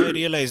 because now I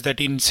realize that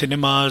in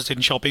cinemas,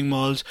 in shopping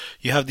malls,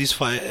 you have these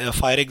fire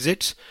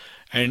exits,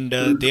 and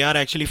they are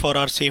actually for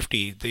our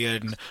safety.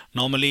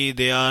 Normally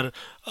they are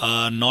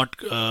not.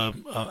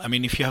 I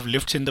mean, if you have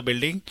lifts in the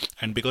building,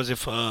 and because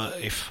if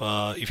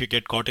you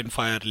get caught in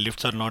fire,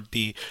 lifts are not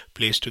the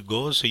place to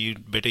go. So you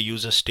better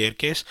use a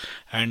staircase.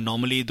 And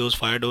normally those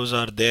fire doors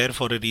are there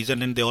for a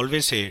reason, and they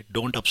always say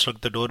don't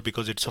obstruct the door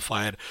because it's a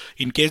fire.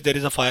 In case there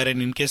is a fire,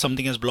 and in case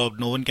something is blocked,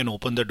 no one can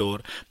open the door,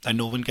 and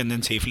no one can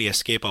then safely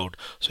escape out.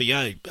 So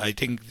yeah, I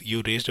think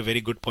you raised a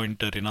very good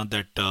point, Rina,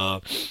 that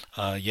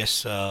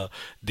yes,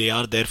 they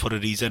are there for a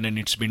reason, and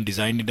it's been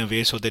designed in a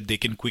way so that they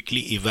can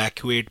quickly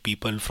evacuate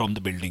people from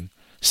the building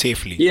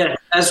safely. Yeah,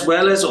 as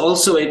well as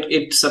also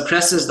it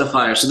suppresses the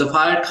fire. So the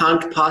fire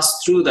can't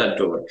pass through that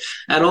door.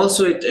 And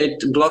also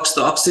it blocks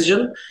the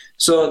oxygen.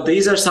 So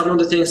these are some of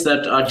the things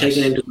that are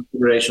taken into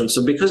consideration.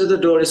 So because the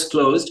door is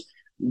closed,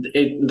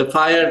 the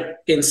fire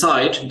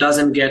inside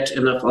doesn't get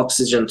enough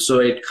oxygen. So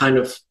it kind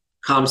of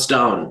calms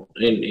down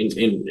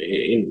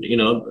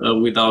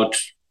without,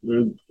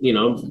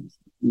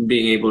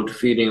 being able to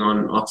feeding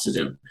on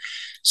oxygen.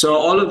 So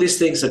all of these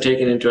things are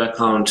taken into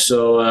account.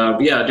 So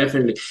yeah,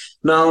 definitely.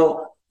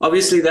 Now,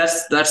 obviously,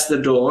 that's the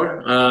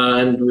door,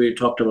 and we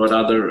talked about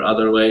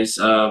other ways.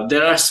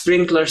 There are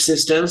sprinkler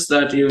systems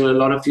that a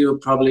lot of you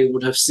probably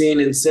would have seen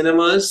in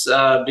cinemas,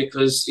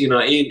 because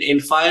in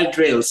fire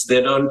drills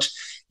they don't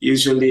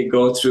usually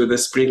go through the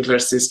sprinkler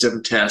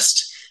system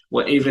test.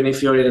 Well, even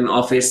if you're in an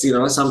office,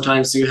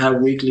 sometimes you have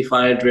weekly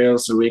fire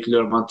drills or weekly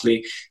or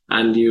monthly,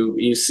 and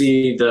you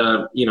see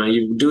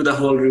you do the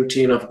whole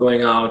routine of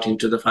going out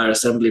into the fire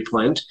assembly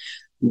point.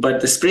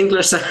 But the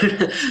sprinklers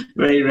are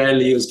very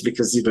rarely used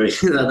because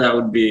that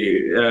would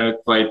be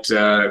quite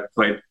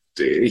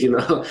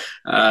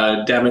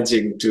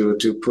damaging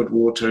to put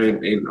water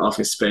in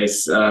office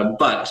space.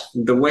 But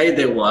the way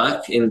they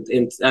work,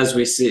 as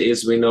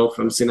we know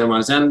from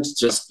cinemas and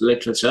just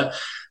literature,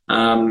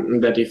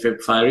 that if a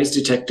fire is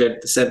detected,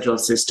 the central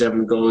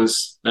system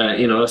goes,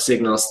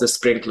 signals the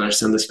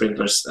sprinklers, and the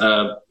sprinklers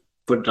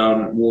put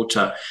down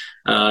water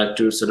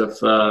to sort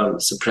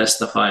of suppress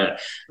the fire.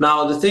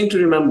 Now, the thing to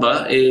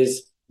remember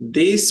is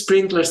these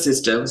sprinkler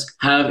systems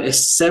have a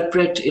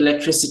separate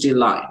electricity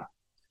line.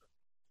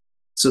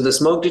 So the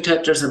smoke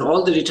detectors and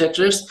all the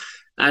detectors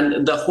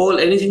and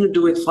anything to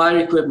do with fire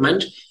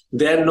equipment,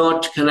 they're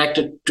not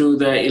connected to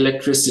the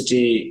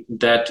electricity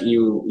that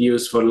you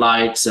use for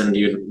lights and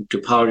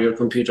to power your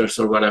computers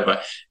or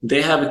whatever.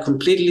 They have a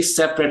completely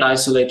separate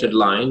isolated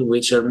line,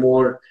 which are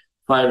more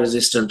fire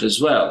resistant as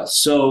well.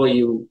 So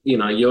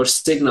your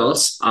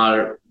signals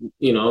are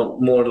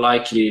more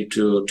likely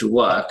to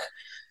work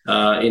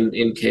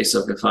in case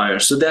of a fire.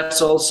 So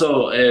that's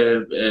also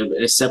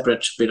a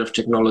separate bit of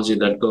technology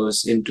that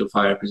goes into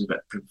fire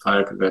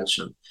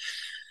prevention.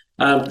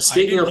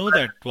 Speaking I didn't know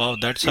that. Wow,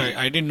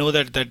 I didn't know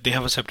that they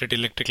have a separate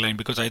electric line,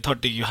 because I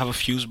thought that you have a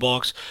fuse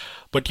box.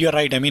 But you're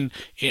right. I mean,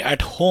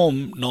 at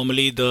home,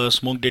 normally the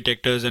smoke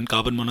detectors and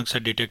carbon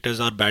monoxide detectors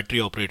are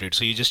battery operated.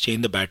 So you just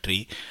change the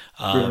battery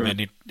when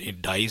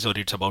it dies or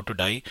it's about to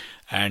die,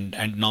 and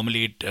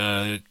normally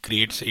it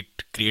creates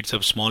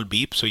a small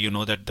beep, so you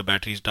know that the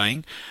battery is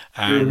dying.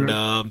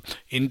 And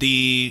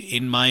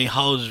in my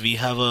house we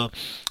have a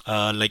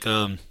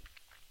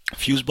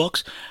fuse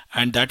box,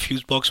 and that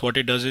fuse box, what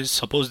it does is,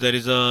 suppose there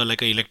is a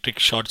electric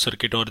short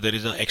circuit or there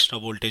is a extra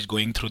voltage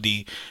going through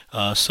the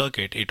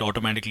circuit, it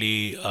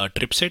automatically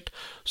trips it,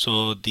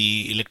 so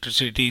the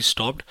electricity is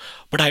stopped.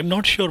 But I'm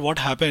not sure what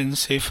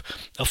happens if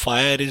a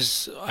fire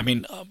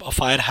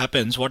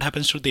happens, what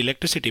happens to the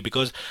electricity,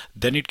 because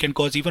then it can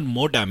cause even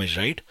more damage,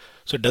 right?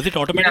 So does it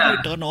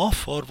automatically turn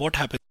off, or what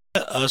happens?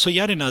 So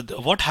Rina,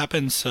 what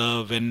happens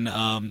when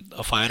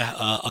a fire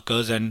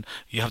occurs and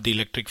you have the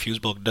electric fuse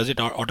box? Does it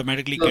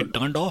automatically get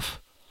turned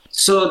off?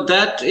 So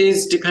that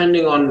is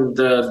depending on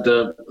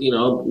the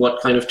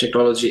what kind of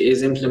technology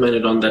is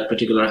implemented on that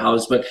particular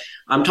house. But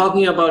I'm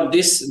talking about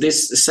this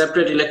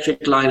separate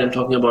electric line. I'm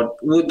talking about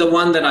the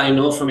one that I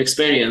know from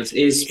experience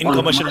is in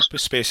commercial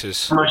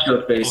spaces.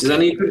 Commercial spaces,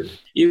 okay. And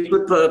you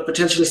could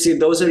potentially see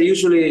those are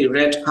usually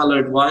red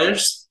colored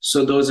wires.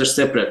 So those are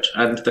separate,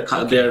 and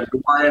their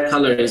wire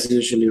color is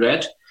usually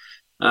red.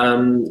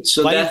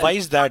 So why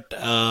is that?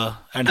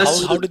 And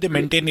how do they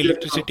maintain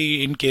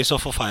electricity in case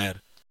of a fire?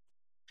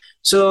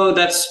 So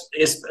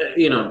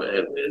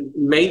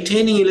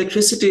maintaining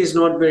electricity is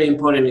not very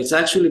important. It's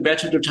actually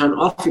better to turn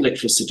off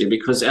electricity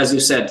because, as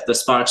you said, the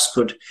sparks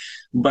could,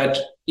 but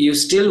you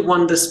still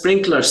want the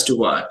sprinklers to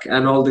work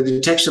and all the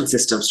detection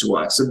systems to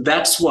work. So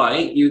that's why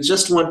you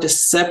just want a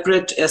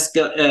separate,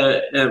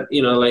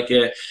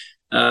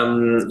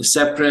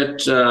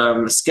 separate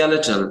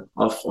skeleton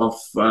of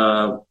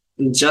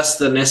just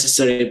the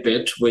necessary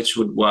bit which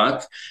would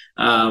work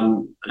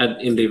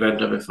in the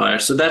event of a fire.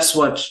 So that's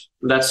what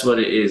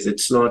it is.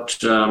 It's not.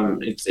 For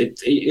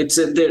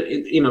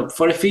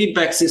a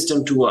feedback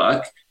system to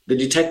work, the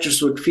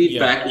detectors would feed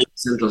back to the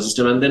central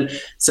system, and then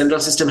central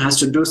system has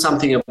to do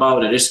something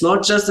about it. It's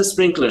not just the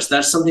sprinklers.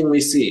 That's something we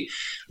see,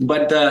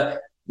 but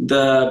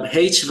the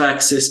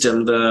HVAC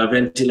system,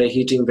 the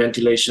heating,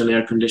 ventilation,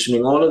 air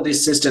conditioning, all of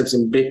these systems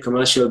in big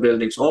commercial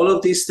buildings, all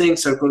of these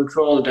things are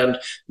controlled and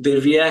they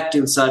react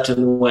in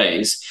certain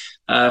ways.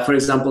 For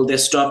example, they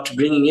stopped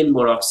bringing in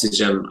more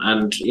oxygen,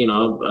 and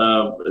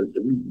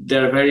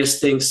there are various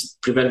things,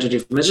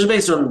 preventative measures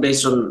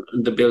based on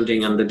the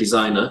building and the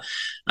designer.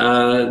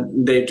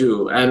 They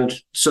do, and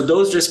so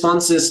those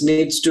responses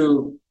needs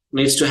to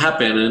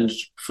happen, and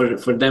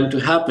for them to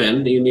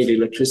happen, you need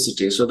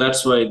electricity. So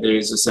that's why there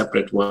is a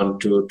separate one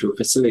to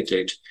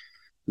facilitate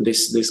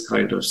this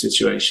kind of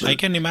situation. I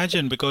can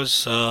imagine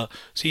because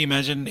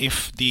imagine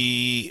if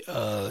there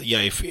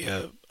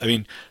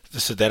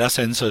are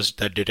sensors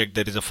that detect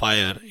there is a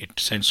fire. It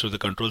sends to the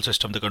control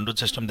system. The control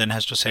system then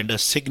has to send a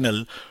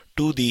signal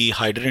to the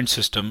hydrant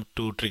system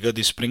to trigger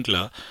the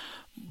sprinkler.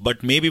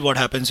 But maybe what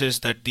happens is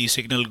that the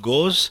signal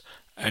goes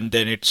and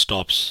then it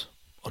stops.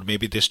 Or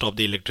maybe they stop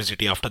the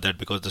electricity after that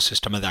because the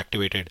system is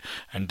activated,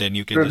 and then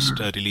you can just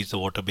release the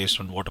water based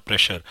on water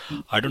pressure.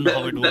 I don't know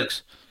how it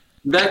works.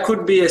 That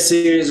could be a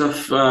series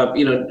of,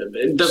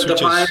 the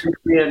fire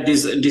engineer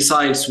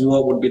decides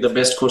what would be the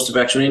best course of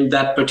action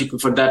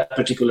for that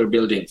particular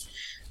building.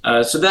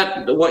 So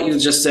that what you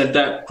just said,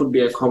 that could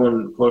be a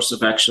common course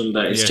of action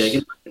that is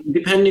taken.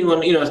 Depending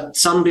on,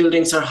 some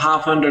buildings are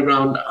half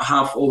underground,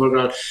 half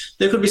overground.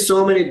 There could be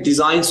so many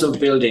designs of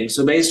buildings.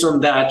 So based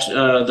on that,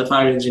 the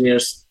fire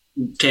engineers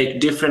take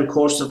different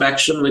course of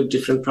action with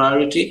different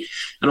priority,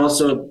 and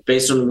also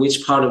based on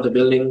which part of the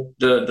building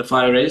the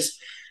fire is.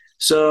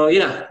 So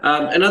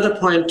another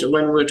point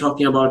when we're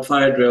talking about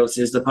fire drills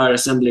is the fire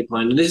assembly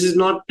point. This is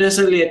not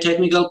necessarily a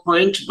technical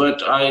point,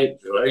 but I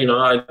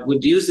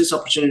would use this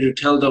opportunity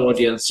to tell the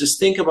audience, just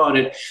think about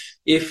it.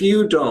 If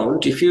you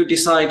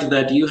decide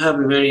that you have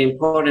a very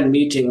important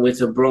meeting with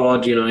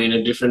abroad, in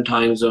a different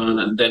time zone,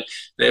 and then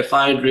the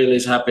fire drill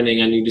is happening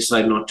and you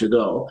decide not to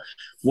go,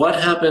 what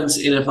happens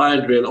in a fire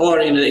drill or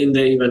in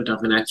the event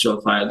of an actual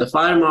fire? The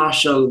fire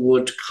marshal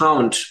would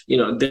count,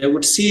 they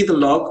would see the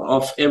log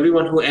of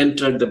everyone who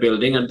entered the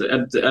building at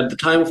the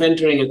time of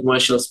entering a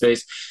commercial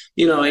space.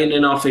 In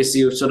an office,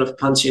 you sort of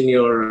punch in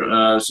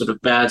your sort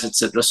of badge,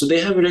 etc. So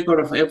they have a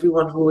record of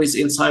everyone who is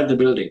inside the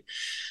building.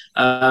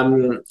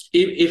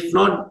 If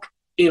not,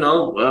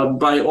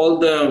 by all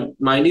the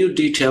minute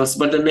details,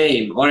 but the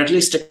name, or at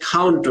least a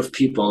count of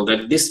people,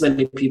 that this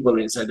many people are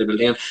inside the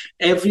building, and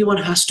everyone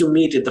has to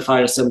meet at the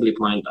fire assembly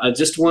point. I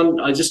just want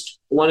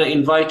to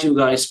invite you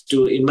guys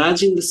to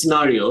imagine the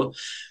scenario,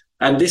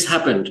 and this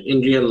happened in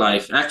real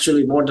life,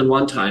 actually more than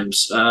one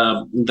times,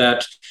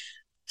 that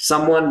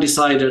someone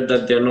decided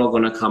that they're not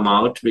going to come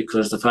out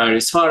because the fire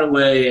is far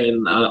away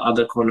in the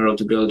other corner of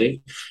the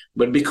building.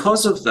 But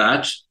because of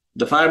that,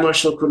 the fire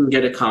marshal couldn't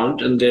get a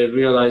count, and they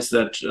realized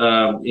that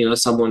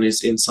someone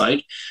is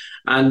inside.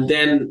 And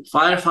then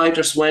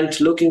firefighters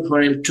went looking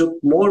for him,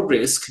 took more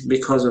risk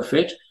because of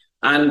it,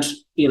 and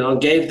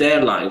gave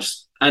their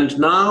lives. And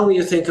now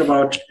you think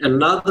about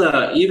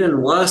another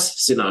even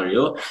worse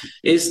scenario,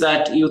 is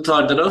that you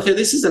thought that, okay,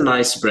 this is a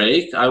nice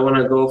break. I want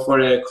to go for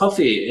a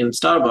coffee in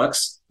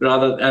Starbucks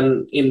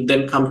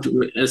then come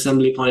to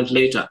assembly point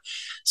later.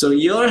 So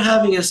you're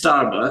having a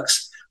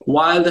Starbucks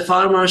while the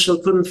fire marshal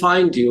couldn't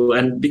find you.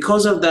 And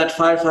because of that,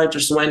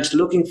 firefighters went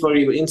looking for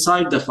you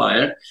inside the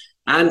fire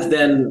and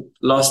then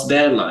lost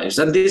their lives.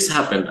 And this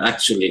happened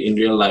actually in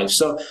real life.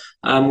 So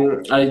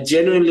I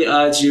genuinely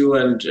urge you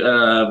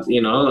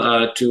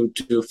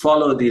to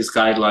follow these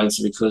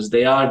guidelines, because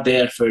they are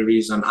there for a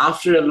reason.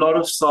 After a lot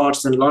of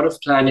thoughts and a lot of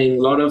planning,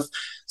 a lot of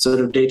sort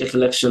of data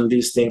collection,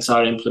 these things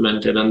are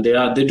implemented, and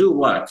they do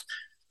work.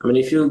 I mean,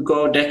 if you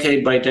go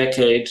decade by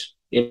decade,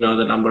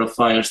 the number of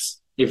fires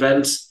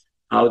events,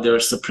 how they're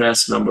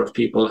suppressed, number of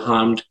people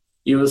harmed,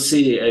 you will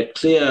see a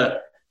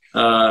clear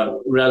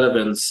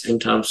relevance in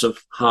terms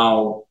of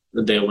how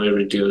they were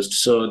reduced.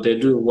 So they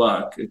do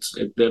work.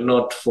 They're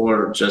not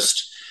for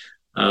just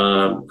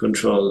to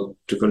control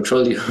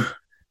you.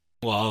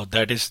 Wow,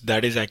 that is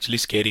actually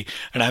scary.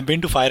 And I've been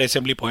to fire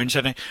assembly points,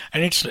 and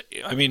it's,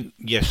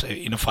 yes,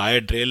 in a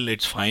fire drill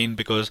it's fine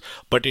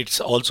but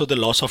it's also the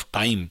loss of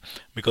time,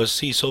 because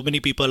see, so many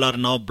people are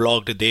now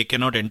blocked. They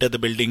cannot enter the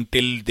building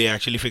till they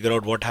actually figure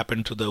out what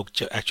happened to the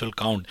actual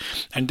count.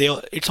 And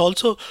it's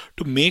also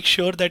to make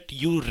sure that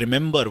you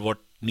remember what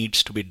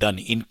needs to be done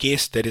in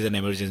case there is an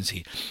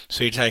emergency.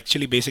 So it's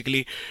actually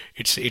basically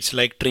it's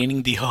like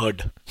training the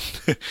herd.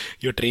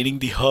 You're training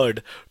the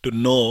herd to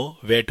know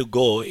where to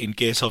go in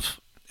case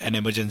of an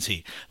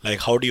emergency.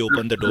 Like, how do you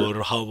open the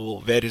door,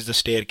 where is the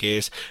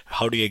staircase,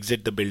 how do you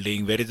exit the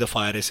building, where is the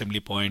fire assembly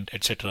point,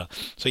 etc.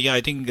 So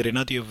I think,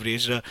 Rinath, you've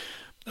raised a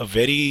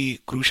very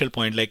crucial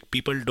point. Like,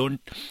 people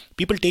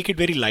take it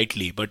very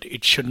lightly, but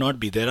it should not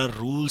be. There are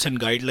rules and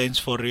guidelines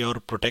for your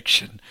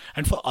protection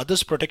and for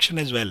others' protection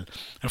as well.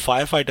 And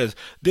firefighters,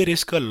 they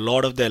risk a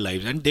lot of their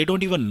lives, and they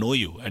don't even know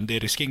you, and they're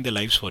risking their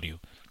lives for you.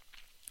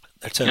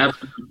 That's a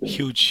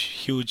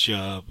huge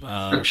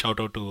shout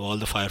out to all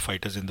the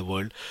firefighters in the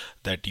world,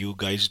 that you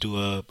guys do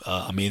a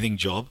amazing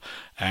job.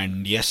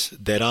 And yes,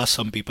 there are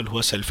some people who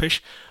are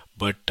selfish,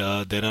 but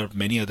there are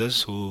many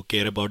others who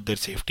care about their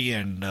safety,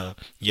 and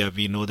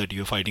we know that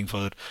you're fighting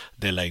for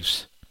their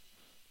lives.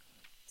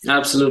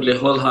 Absolutely,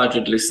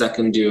 wholeheartedly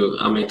second you,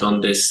 Amit, on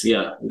this.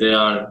 Yeah, they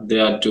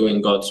are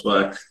doing God's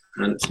work,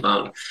 hands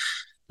down.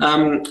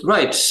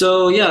 Right.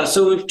 So yeah,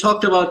 so we've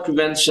talked about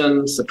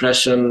prevention,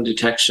 suppression,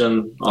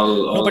 detection,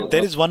 No, but there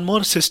all. is one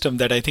more system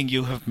that I think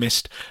you have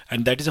missed,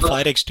 and that is a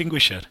fire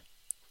extinguisher.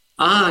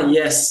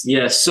 Yes,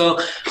 yes. So,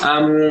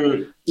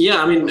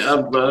 yeah, I mean,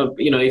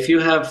 if you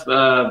have,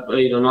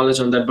 knowledge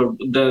on that, but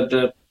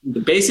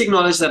the basic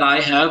knowledge that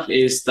I have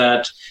is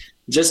that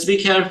just be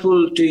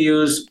careful to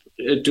use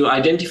to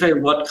identify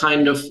what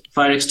kind of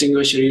fire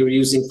extinguisher you're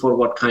using for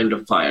what kind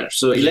of fire.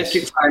 So,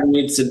 electric Yes. fire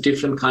needs a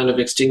different kind of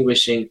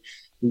extinguishing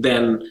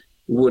than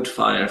wood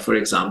fire, for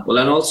example.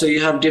 And also, you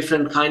have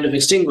different kind of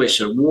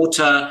extinguisher.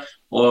 Water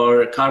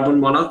or carbon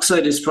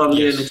monoxide is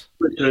probably an Yes.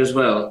 extinguisher as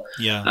well.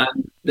 Yeah.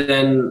 And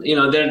then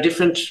there are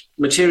different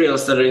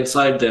materials that are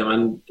inside them,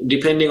 and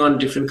depending on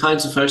different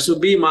kinds of fire, so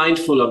be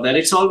mindful of that.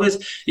 It's always,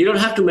 you don't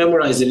have to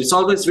memorize it, it's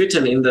always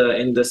written in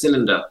the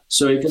cylinder,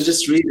 so you can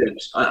just read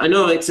it. I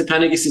know it's a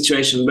panicky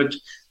situation, but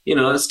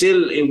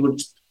still it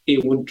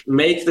would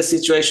make the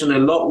situation a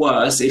lot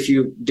worse if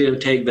you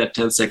didn't take that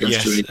 10 seconds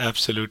to Yes, read.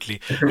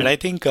 absolutely. And I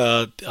think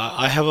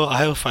I have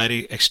a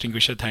fire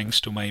extinguisher thanks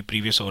to my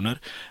previous owner,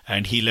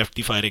 and he left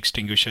the fire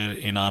extinguisher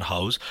in our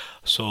house.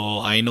 So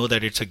I know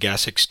that it's a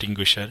gas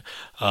extinguisher.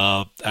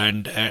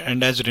 And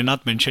as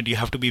Rinat mentioned, you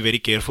have to be very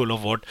careful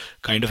of what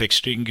kind of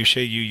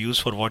extinguisher you use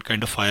for what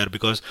kind of fire,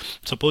 because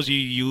suppose you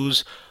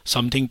use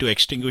something to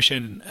extinguish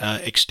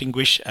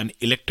an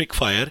electric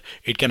fire,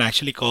 it can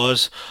actually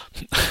cause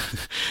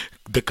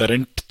the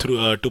current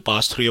through to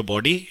pass through your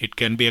body. It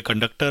can be a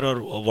conductor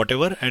or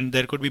whatever, and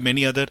there could be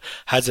many other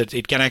hazards.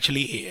 It can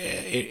actually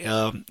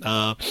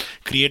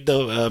create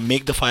the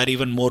make the fire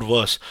even more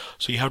worse.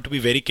 So you have to be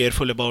very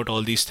careful about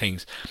all these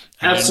things.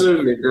 And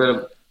Absolutely.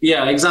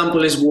 Yeah,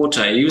 example is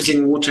water.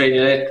 Using water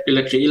in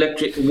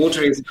electric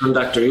water is a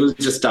conductor. You'll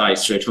just die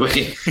straight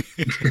away.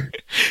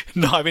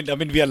 no, I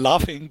mean, we are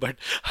laughing, but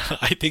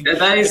And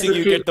that I is think the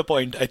you truth. get the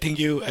point. I think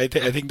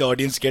the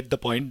audience get the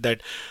point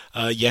that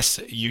yes,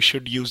 you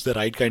should use the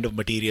right kind of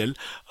material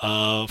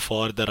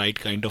for the right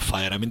kind of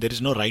fire. I mean, there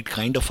is no right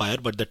kind of fire,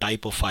 but the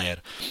type of fire.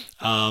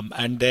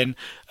 And then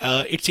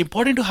it's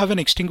important to have an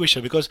extinguisher,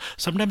 because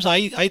sometimes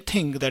I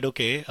think that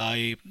okay,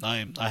 I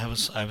have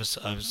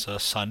a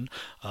son,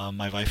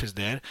 my wife is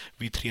there,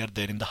 we three are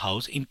there in the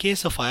house. In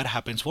case a fire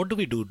happens, what do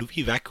we do? Do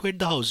we evacuate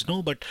the house?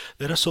 No, but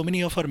there are so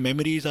many of our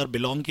memories, our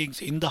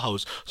belongings in the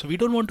house, so we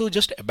don't want to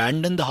just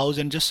abandon the house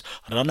and just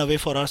run away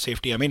for our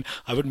safety. I mean,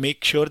 I would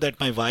make sure that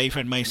my wife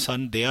and my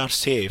son, they are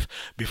safe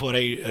before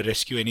I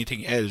rescue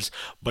anything else.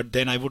 But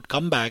then I would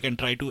come back and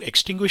try to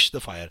extinguish the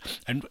fire.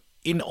 And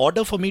in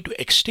order for me to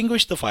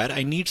extinguish the fire,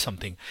 I need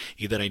something.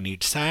 Either I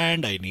need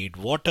sand, I need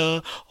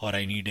water, or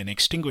I need an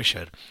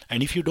extinguisher.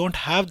 And if you don't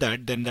have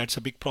that, then that's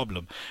a big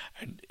problem.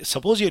 And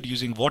suppose you're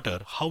using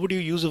water, how would you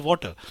use the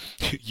water?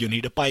 You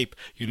need a pipe,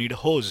 you need a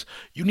hose,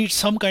 you need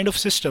some kind of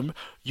system.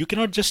 You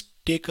cannot just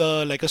take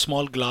a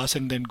small glass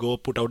and then go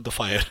put out the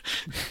fire.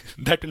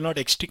 That will not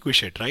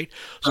extinguish it, right?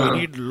 So you Uh,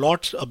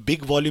 need a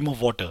big volume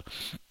of water,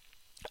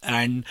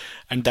 and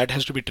that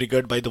has to be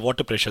triggered by the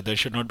water pressure. There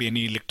should not be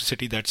any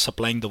electricity that's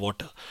supplying the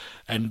water.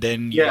 And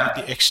then you have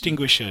yeah, the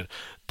extinguisher.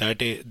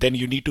 Then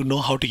you need to know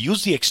how to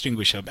use the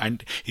extinguisher.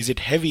 And is it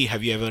heavy?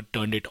 Have you ever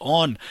turned it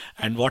on?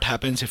 And what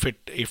happens if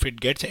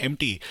it gets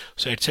empty?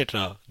 So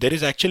etc. There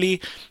is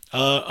actually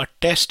a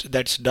test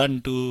that's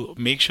done to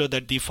make sure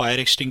that the fire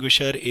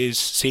extinguisher is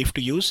safe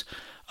to use.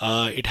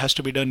 It has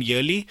to be done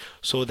yearly,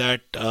 so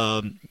that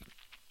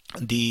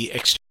the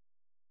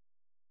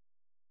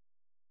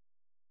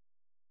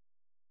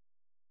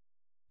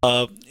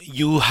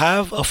you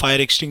have a fire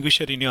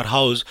extinguisher in your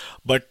house,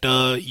 but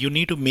you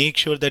need to make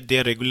sure that they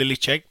are regularly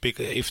checked,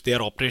 if they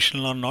are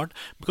operational or not.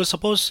 Because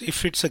suppose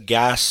if it's a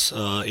gas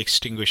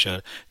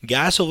extinguisher,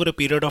 gas over a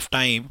period of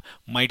time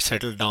might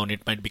settle down,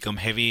 it might become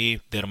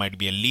heavy, there might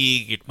be a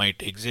leak, it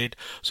might exit.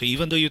 So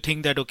even though you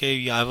think that okay,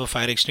 you have a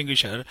fire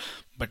extinguisher,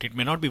 but it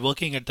may not be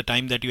working at the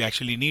time that you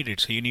actually need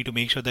it. So you need to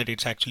make sure that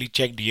it's actually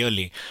checked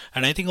yearly.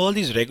 And I think all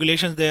these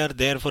regulations, they are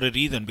there for a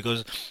reason,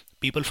 because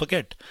people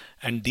forget,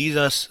 and these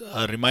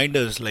are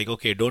reminders like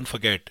okay, don't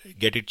forget,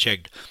 get it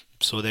checked,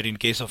 so that in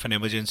case of an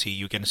emergency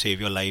you can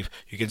save your life,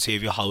 you can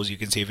save your house, you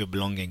can save your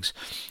belongings.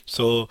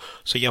 So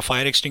yeah,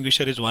 fire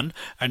extinguisher is one.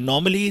 And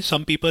normally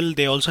some people,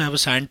 they also have a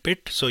sand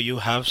pit, so you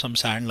have some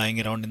sand lying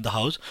around in the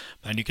house,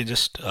 and you can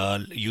just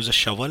use a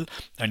shovel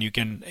and you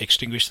can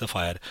extinguish the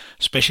fire.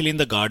 Especially in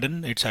the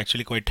garden, it's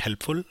actually quite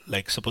helpful.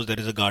 Like suppose there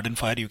is a garden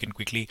fire, you can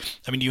quickly,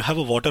 I mean, you have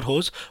a water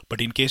hose,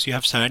 but in case you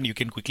have sand, you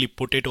can quickly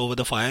put it over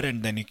the fire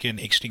and then you can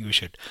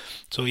extinguish it.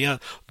 So yeah,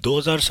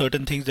 those are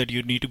certain things that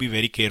you need to be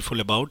very careful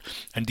about,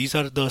 and these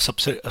are the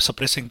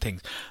suppressing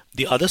things.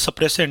 The other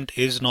suppressant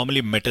is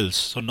normally metals.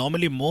 So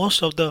normally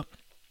most of the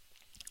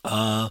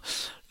uh,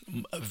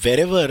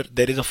 wherever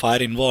there is a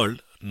fire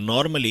involved,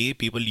 normally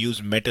people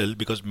use metal,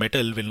 because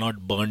metal will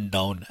not burn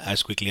down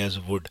as quickly as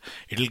wood.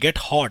 It will get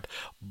hot,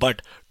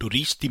 but to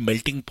reach the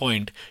melting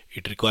point,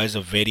 it requires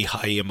a very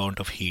high amount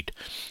of heat.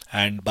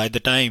 And by the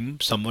time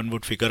someone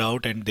would figure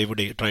out and they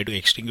would try to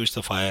extinguish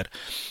the fire.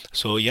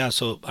 So yeah,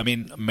 so I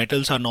mean,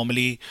 metals are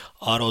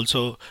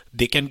also,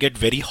 they can get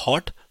very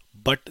hot,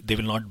 but they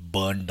will not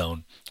burn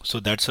down. So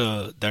that's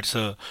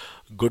a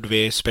good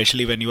way,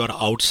 especially when you are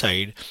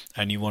outside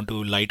and you want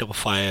to light up a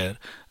fire.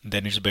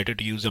 Then it's better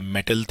to use a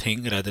metal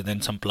thing rather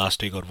than some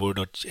plastic or wood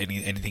or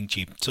anything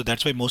cheap. So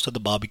that's why most of the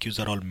barbecues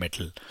are all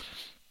metal.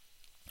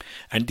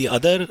 And the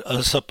other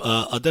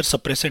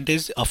suppressant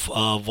is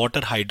a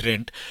water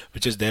hydrant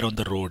which is there on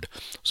the road.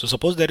 So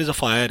suppose there is a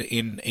fire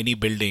in any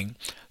building,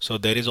 so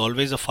there is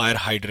always a fire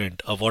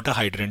hydrant, a water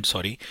hydrant,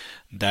 sorry,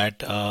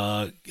 that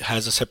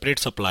has a separate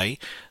supply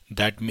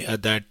that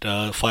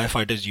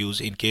firefighters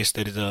use in case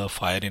there is a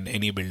fire in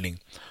any building.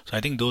 So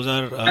I think those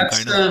are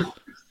That's kind of.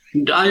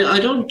 I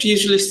don't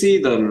usually see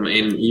them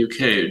in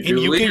UK, In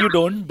do we? UK you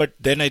don't, but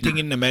then I think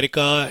in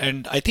America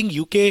and I think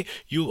UK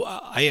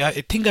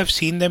I think I've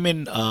seen them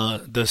in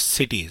the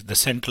cities, the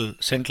central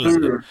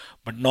London, Hmm.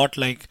 but not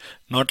like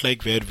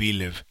where we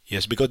live.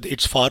 Yes, because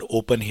it's far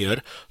open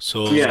here,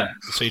 so Yeah.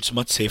 so it's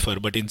much safer.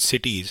 But in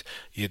cities,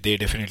 yeah, they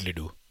definitely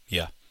do.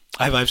 Yeah,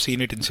 I've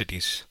seen it in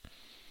cities.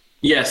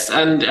 Yes,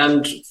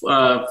 and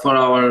for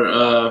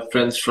our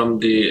friends from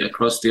the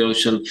across the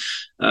ocean,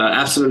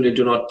 absolutely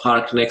do not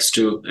park next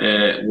to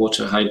a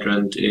water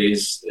hydrant. It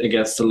is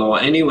against the law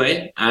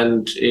anyway,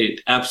 and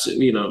it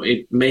absolutely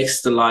it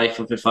makes the life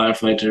of a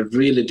firefighter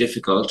really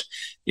difficult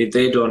if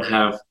they don't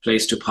have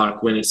place to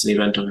park when it's an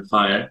event of a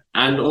fire,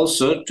 and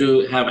also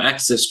to have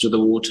access to the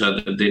water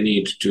that they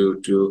need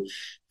to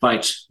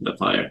fight the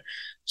fire.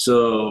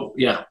 So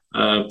yeah,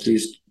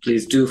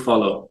 please do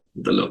follow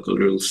the local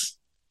rules.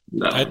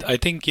 That I one. I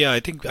think yeah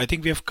I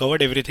think we have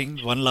covered everything.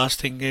 One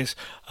last thing is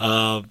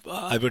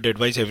I would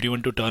advise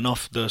everyone to turn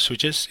off the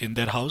switches in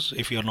their house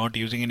if you are not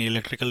using any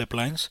electrical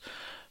appliance.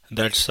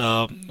 That's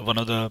one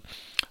of the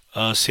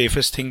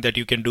safest thing that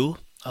you can do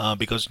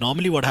because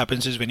normally what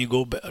happens is when you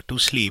go to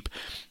sleep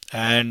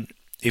and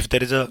if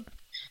there is a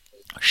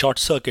short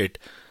circuit,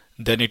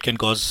 then it can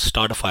cause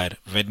start a fire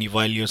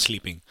while you're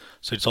sleeping.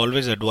 So it's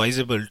always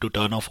advisable to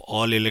turn off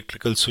all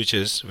electrical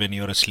switches when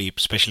you're asleep,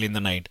 especially in the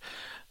night.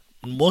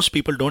 Most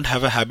people don't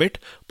have a habit,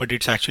 but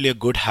it's actually a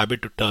good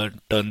habit to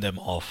turn them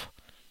off.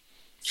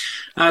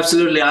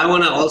 Absolutely. I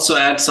want to also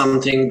add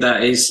something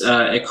that is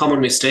a common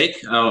mistake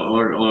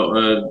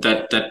or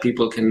that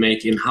people can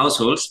make in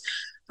households.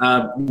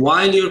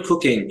 While you're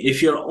cooking,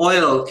 if your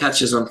oil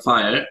catches on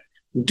fire,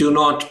 do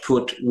not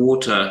put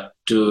water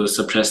to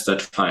suppress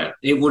that fire.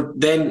 It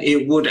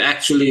would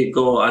actually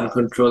go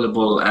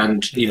uncontrollable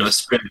and Yes.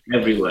 spread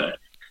everywhere.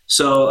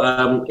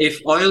 So if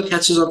oil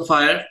catches on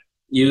fire,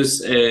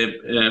 use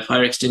a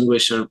fire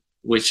extinguisher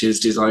which is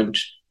designed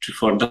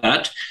for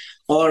that,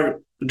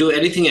 or do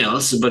anything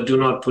else, but do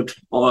not put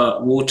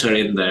water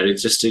in there. It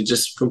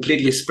just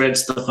completely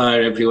spreads the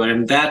fire everywhere,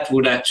 and that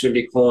would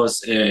actually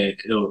cause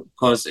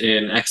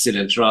an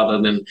accident rather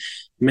than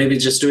maybe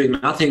just doing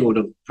nothing would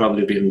have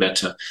probably been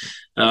better.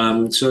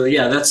 So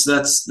yeah, that's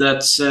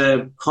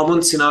a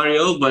common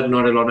scenario, but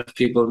not a lot of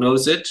people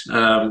knows it.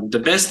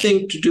 The best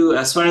thing to do,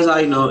 as far as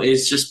I know,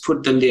 is just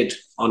put the lid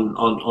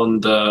on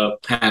the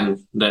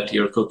pan that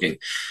you're cooking.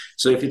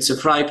 So if it's a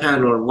fry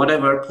pan or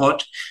whatever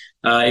pot,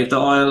 if the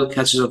oil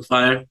catches on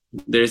fire,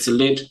 there is a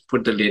lid.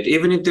 Put the lid.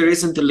 Even if there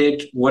isn't a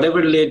lid,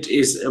 whatever lid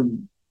is,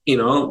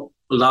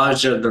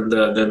 larger than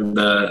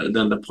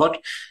the pot,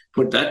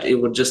 put that. It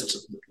would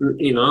just,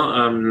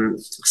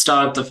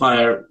 start the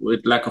fire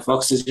with lack of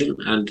oxygen,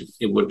 and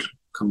it would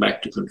come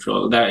back to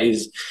control. That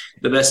is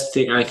the best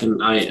thing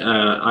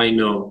I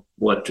know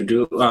what to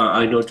do.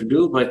 I know to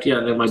do, but yeah,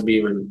 there might be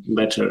even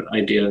better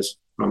ideas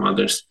from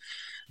others.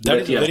 That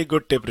But is a yeah, very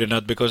good tip,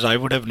 Rinath, because I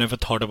would have never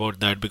thought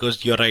about that.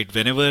 Because you're right,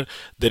 whenever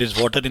there is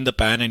water in the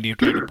pan and you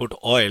try to put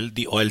oil,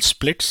 the oil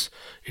splits,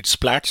 it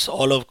splats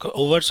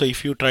over. So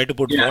if you try to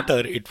put yeah, water,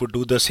 it would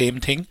do the same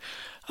thing.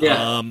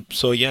 yeah.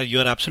 So yeah,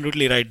 you're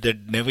absolutely right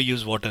that never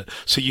use water.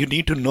 So you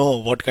need to know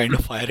what kind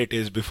of fire it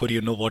is before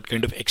you know what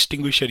kind of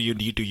extinguisher you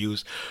need to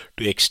use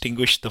to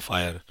extinguish the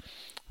fire.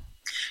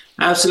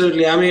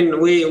 Absolutely. I mean,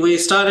 we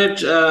started,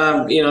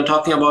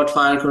 talking about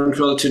fire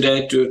control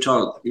today to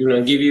talk,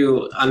 give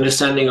you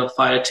understanding of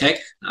fire tech.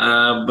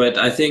 But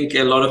I think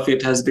a lot of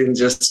it has been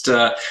just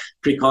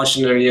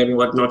precautionary and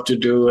what not to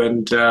do,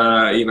 and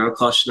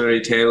cautionary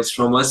tales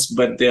from us.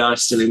 But they are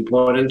still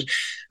important.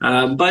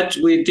 But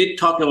we did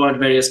talk about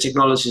various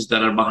technologies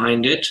that are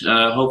behind it.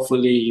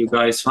 Hopefully, you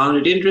guys found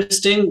it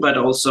interesting, but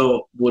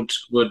also would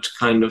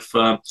kind of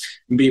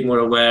be more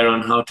aware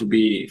on how to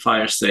be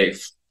fire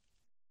safe.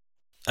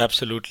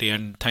 Absolutely,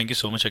 and thank you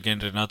so much again,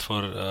 Rinath,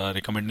 for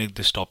recommending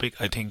this topic.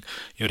 I think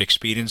your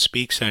experience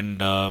speaks, and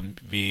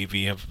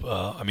we have.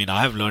 I mean,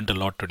 I have learned a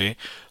lot today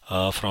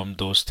from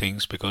those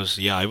things because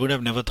yeah, I would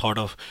have never thought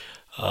of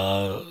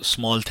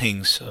small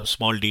things,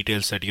 small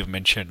details that you've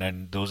mentioned,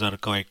 and those are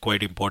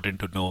quite important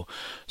to know,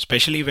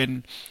 especially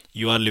when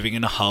you are living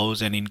in a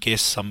house and in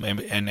case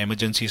an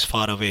emergency is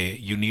far away,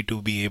 you need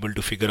to be able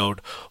to figure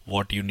out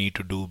what you need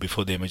to do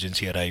before the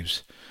emergency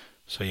arrives.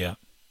 So yeah.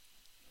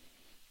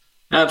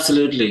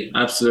 Absolutely,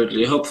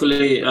 absolutely.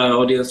 Hopefully,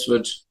 audience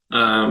would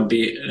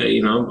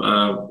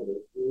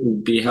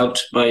be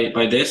helped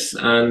by this,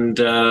 and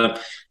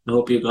I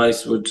hope you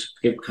guys would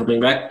keep coming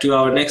back to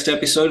our next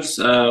episodes.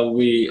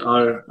 We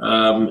are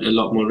a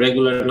lot more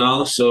regular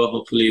now, so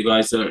hopefully you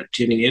guys are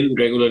tuning in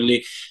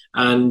regularly.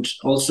 And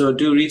also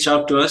do reach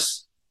out to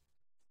us.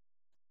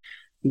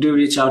 Do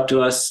reach out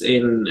to us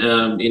in,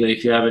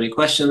 if you have any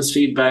questions,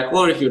 feedback,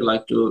 or if you'd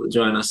like to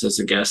join us as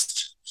a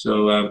guest.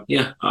 So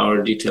yeah,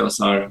 our details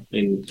are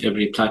in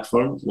every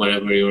platform,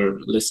 wherever you're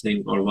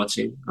listening or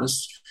watching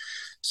us.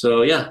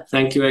 So yeah,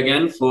 thank you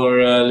again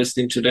for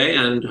listening today,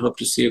 and hope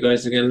to see you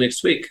guys again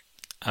next week.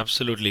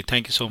 Absolutely.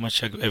 Thank you so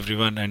much,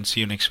 everyone, and see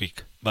you next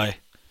week. Bye.